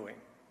from doing,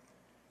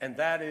 and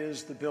that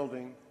is the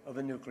building of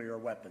a nuclear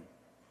weapon.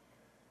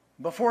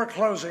 Before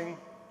closing,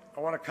 I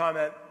want to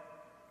comment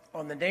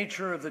on the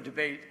nature of the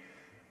debate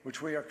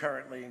which we are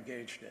currently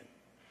engaged in.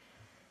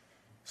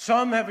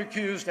 Some have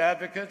accused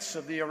advocates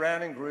of the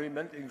Iran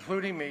agreement,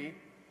 including me,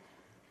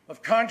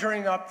 of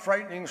conjuring up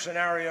frightening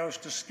scenarios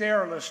to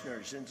scare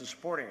listeners into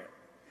supporting it.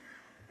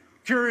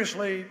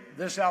 Curiously,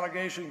 this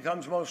allegation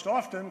comes most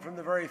often from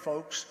the very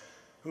folks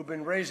who've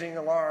been raising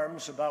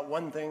alarms about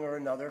one thing or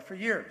another for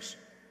years.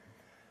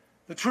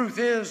 The truth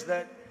is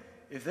that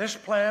if this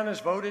plan is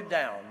voted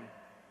down,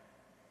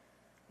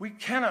 we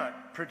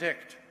cannot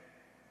predict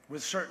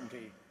with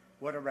certainty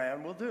what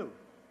Iran will do.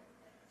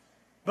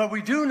 But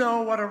we do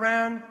know what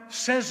Iran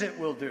says it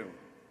will do,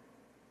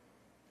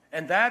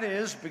 and that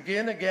is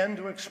begin again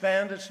to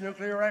expand its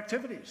nuclear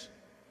activities.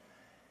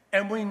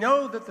 And we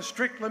know that the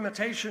strict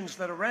limitations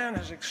that Iran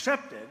has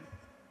accepted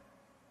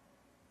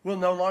will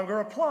no longer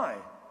apply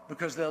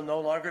because there'll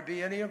no longer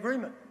be any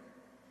agreement.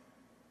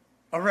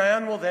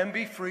 Iran will then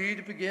be free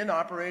to begin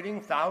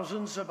operating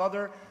thousands of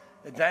other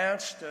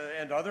advanced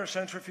and other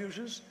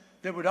centrifuges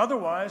that would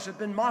otherwise have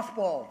been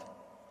mothballed.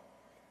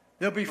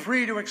 They'll be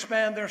free to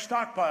expand their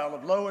stockpile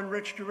of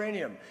low-enriched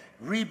uranium,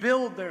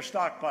 rebuild their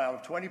stockpile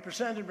of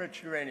 20%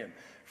 enriched uranium,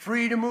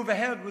 free to move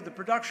ahead with the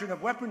production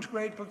of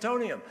weapons-grade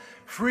plutonium,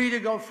 free to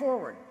go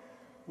forward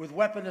with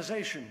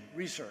weaponization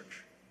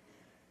research.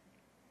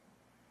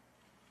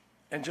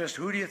 And just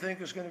who do you think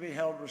is going to be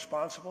held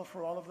responsible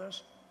for all of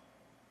this?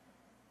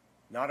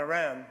 Not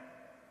Iran,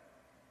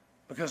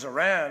 because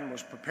Iran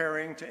was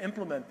preparing to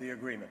implement the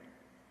agreement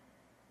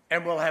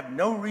and will have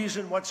no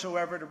reason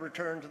whatsoever to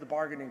return to the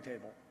bargaining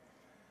table.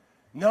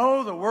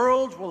 No, the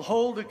world will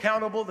hold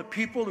accountable the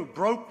people who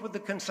broke with the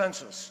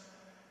consensus,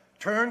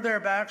 turned their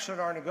backs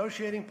on our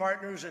negotiating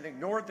partners, and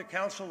ignored the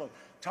counsel of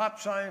top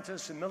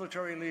scientists and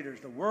military leaders.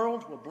 The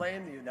world will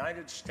blame the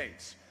United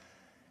States.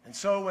 And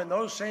so when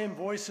those same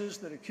voices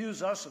that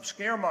accuse us of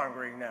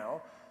scaremongering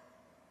now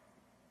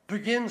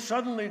begin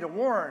suddenly to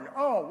warn,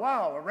 oh,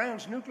 wow,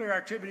 Iran's nuclear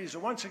activities are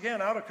once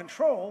again out of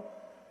control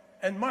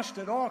and must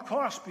at all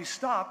costs be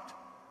stopped,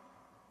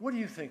 what do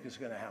you think is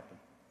going to happen?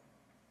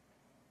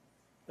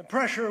 The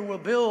pressure will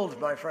build,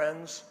 my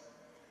friends.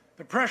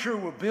 The pressure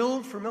will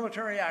build for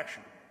military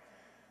action.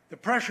 The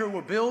pressure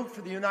will build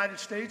for the United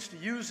States to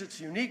use its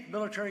unique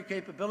military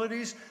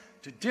capabilities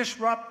to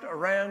disrupt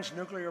Iran's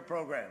nuclear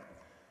program.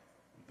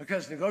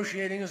 Because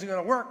negotiating isn't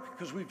going to work,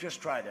 because we've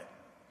just tried it.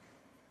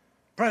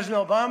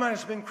 President Obama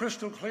has been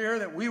crystal clear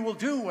that we will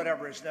do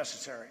whatever is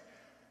necessary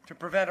to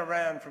prevent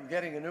Iran from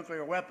getting a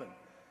nuclear weapon.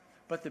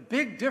 But the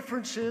big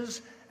difference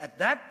is, at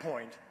that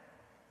point,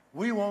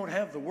 we won't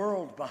have the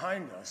world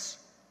behind us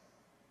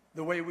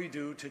the way we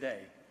do today.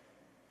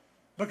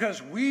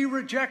 Because we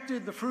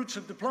rejected the fruits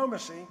of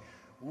diplomacy,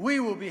 we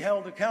will be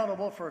held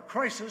accountable for a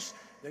crisis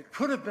that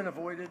could have been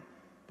avoided,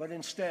 but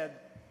instead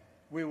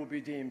we will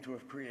be deemed to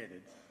have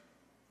created.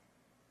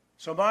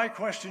 So my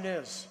question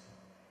is,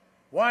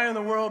 why in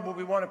the world would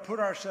we want to put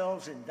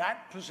ourselves in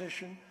that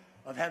position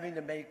of having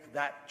to make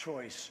that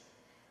choice,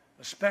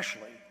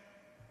 especially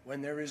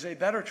when there is a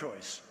better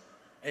choice,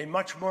 a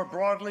much more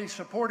broadly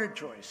supported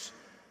choice,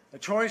 a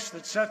choice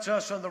that sets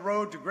us on the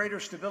road to greater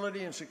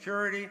stability and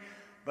security,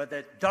 but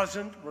that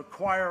doesn't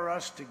require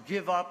us to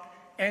give up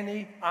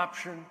any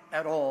option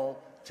at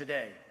all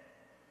today.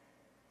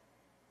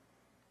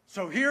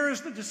 So here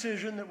is the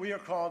decision that we are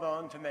called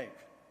on to make.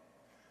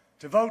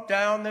 To vote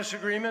down this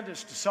agreement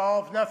is to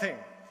solve nothing,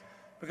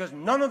 because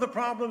none of the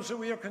problems that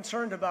we are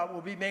concerned about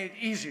will be made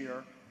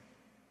easier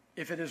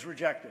if it is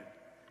rejected.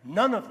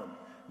 None of them.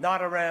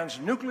 Not Iran's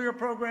nuclear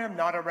program,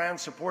 not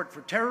Iran's support for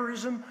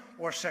terrorism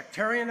or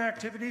sectarian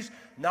activities,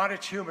 not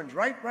its human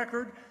rights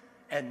record,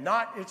 and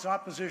not its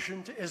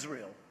opposition to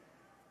Israel.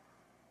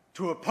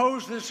 To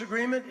oppose this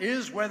agreement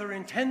is, whether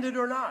intended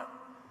or not,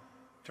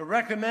 to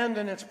recommend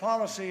in its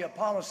policy a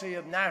policy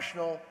of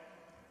national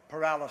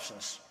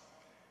paralysis.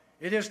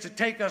 It is to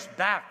take us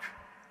back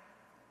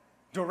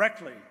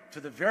directly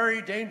to the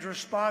very dangerous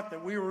spot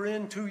that we were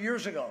in 2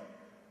 years ago,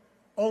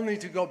 only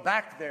to go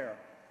back there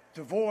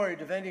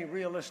devoid of any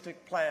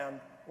realistic plan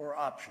or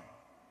option.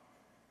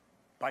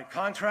 By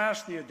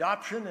contrast, the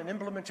adoption and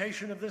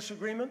implementation of this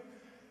agreement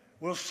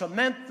will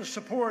cement the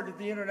support of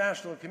the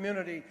international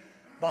community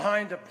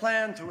behind a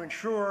plan to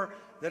ensure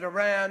that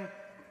Iran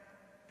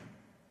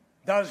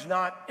does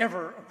not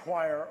ever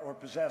acquire or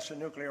possess a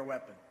nuclear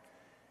weapon.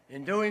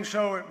 In doing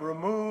so, it will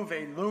remove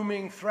a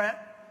looming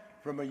threat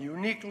from a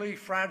uniquely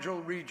fragile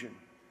region,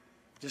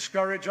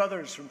 discourage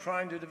others from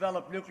trying to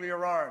develop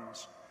nuclear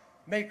arms,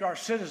 make our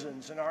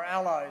citizens and our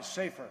allies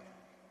safer,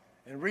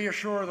 and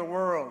reassure the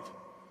world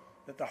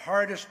that the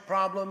hardest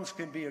problems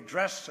can be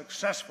addressed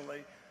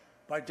successfully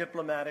by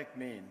diplomatic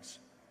means.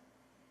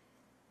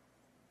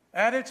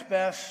 At its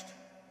best,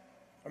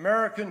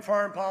 American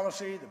foreign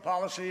policy, the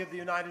policy of the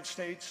United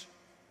States,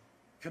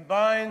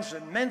 combines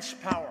immense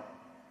power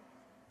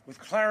with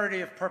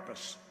clarity of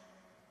purpose,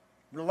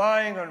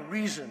 relying on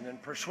reason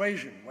and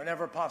persuasion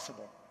whenever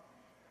possible.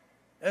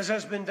 As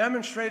has been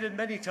demonstrated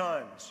many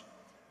times,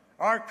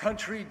 our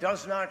country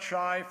does not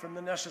shy from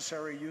the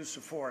necessary use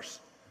of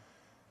force,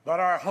 but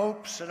our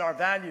hopes and our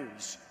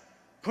values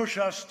push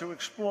us to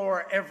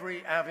explore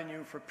every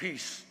avenue for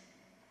peace.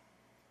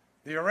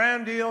 The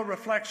Iran deal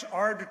reflects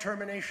our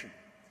determination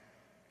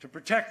to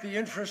protect the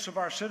interests of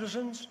our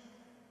citizens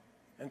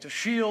and to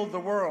shield the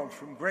world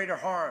from greater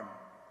harm.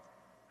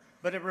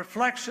 But it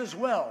reflects as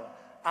well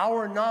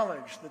our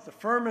knowledge that the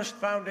firmest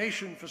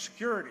foundation for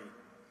security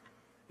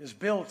is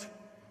built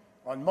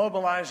on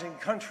mobilizing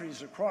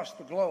countries across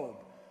the globe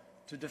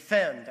to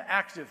defend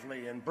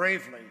actively and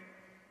bravely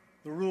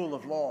the rule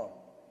of law.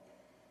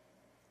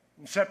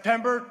 In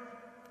September,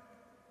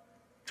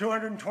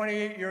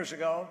 228 years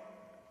ago,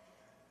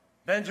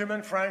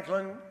 Benjamin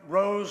Franklin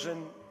rose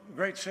in the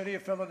great city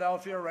of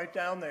Philadelphia, right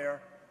down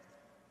there,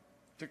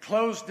 to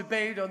close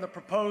debate on the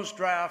proposed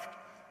draft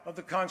of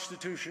the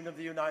Constitution of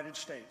the United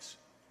States.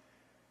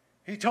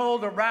 He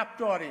told a rapt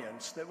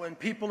audience that when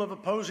people of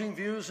opposing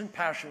views and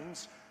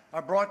passions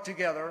are brought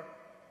together,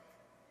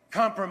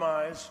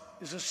 compromise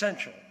is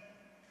essential,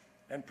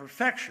 and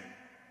perfection,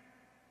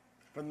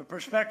 from the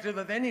perspective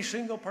of any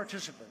single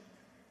participant,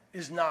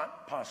 is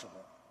not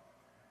possible.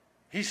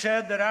 He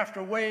said that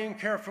after weighing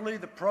carefully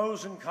the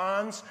pros and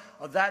cons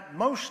of that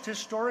most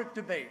historic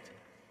debate,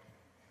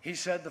 he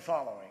said the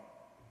following: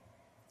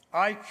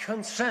 "I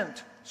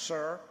consent,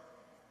 sir,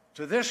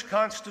 to this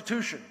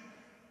Constitution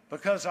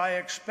because I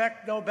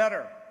expect no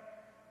better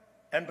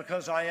and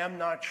because I am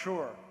not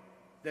sure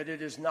that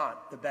it is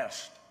not the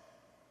best."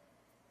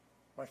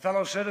 My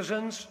fellow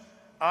citizens,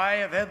 I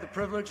have had the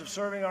privilege of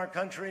serving our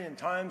country in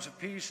times of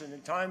peace and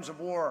in times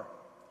of war,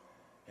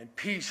 and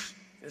peace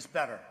is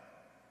better.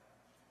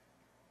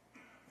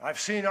 I've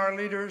seen our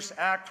leaders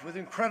act with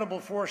incredible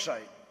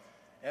foresight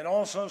and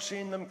also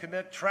seen them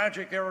commit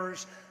tragic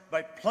errors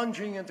by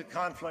plunging into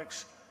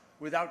conflicts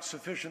without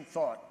sufficient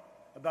thought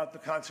about the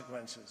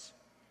consequences.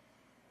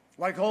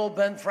 Like old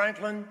Ben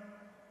Franklin,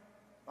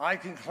 I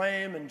can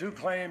claim and do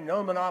claim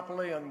no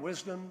monopoly on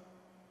wisdom,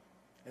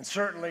 and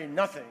certainly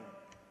nothing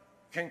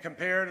can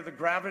compare to the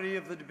gravity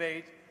of the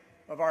debate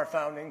of our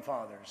founding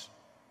fathers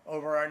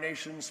over our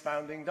nation's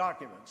founding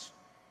documents.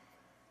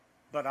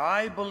 But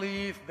I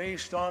believe,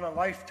 based on a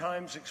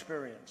lifetime's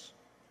experience,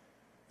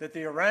 that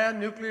the Iran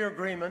nuclear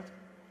agreement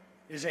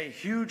is a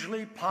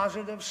hugely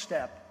positive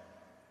step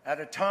at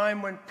a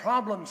time when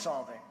problem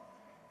solving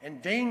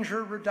and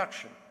danger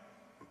reduction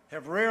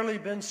have rarely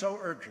been so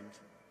urgent,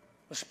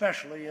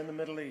 especially in the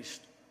Middle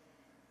East.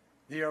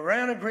 The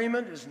Iran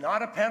agreement is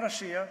not a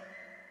panacea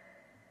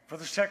for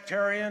the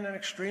sectarian and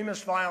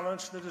extremist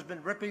violence that has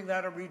been ripping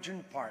that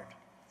region apart.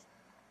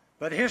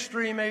 But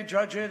history may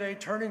judge it a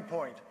turning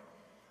point,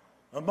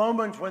 a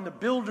moment when the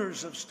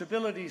builders of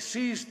stability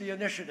seized the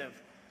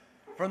initiative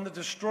from the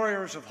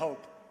destroyers of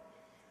hope,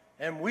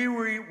 and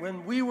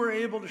when we were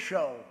able to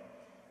show,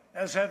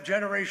 as have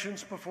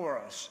generations before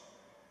us,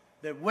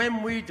 that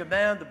when we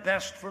demand the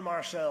best from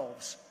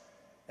ourselves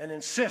and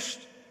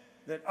insist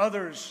that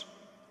others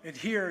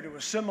adhere to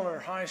a similar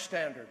high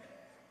standard,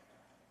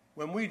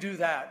 when we do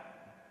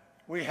that,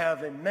 we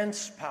have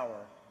immense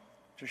power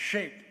to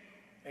shape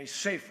a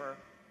safer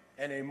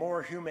and a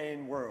more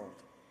humane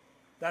world.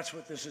 That's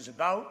what this is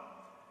about,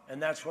 and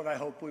that's what I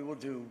hope we will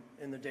do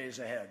in the days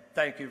ahead.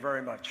 Thank you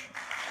very much.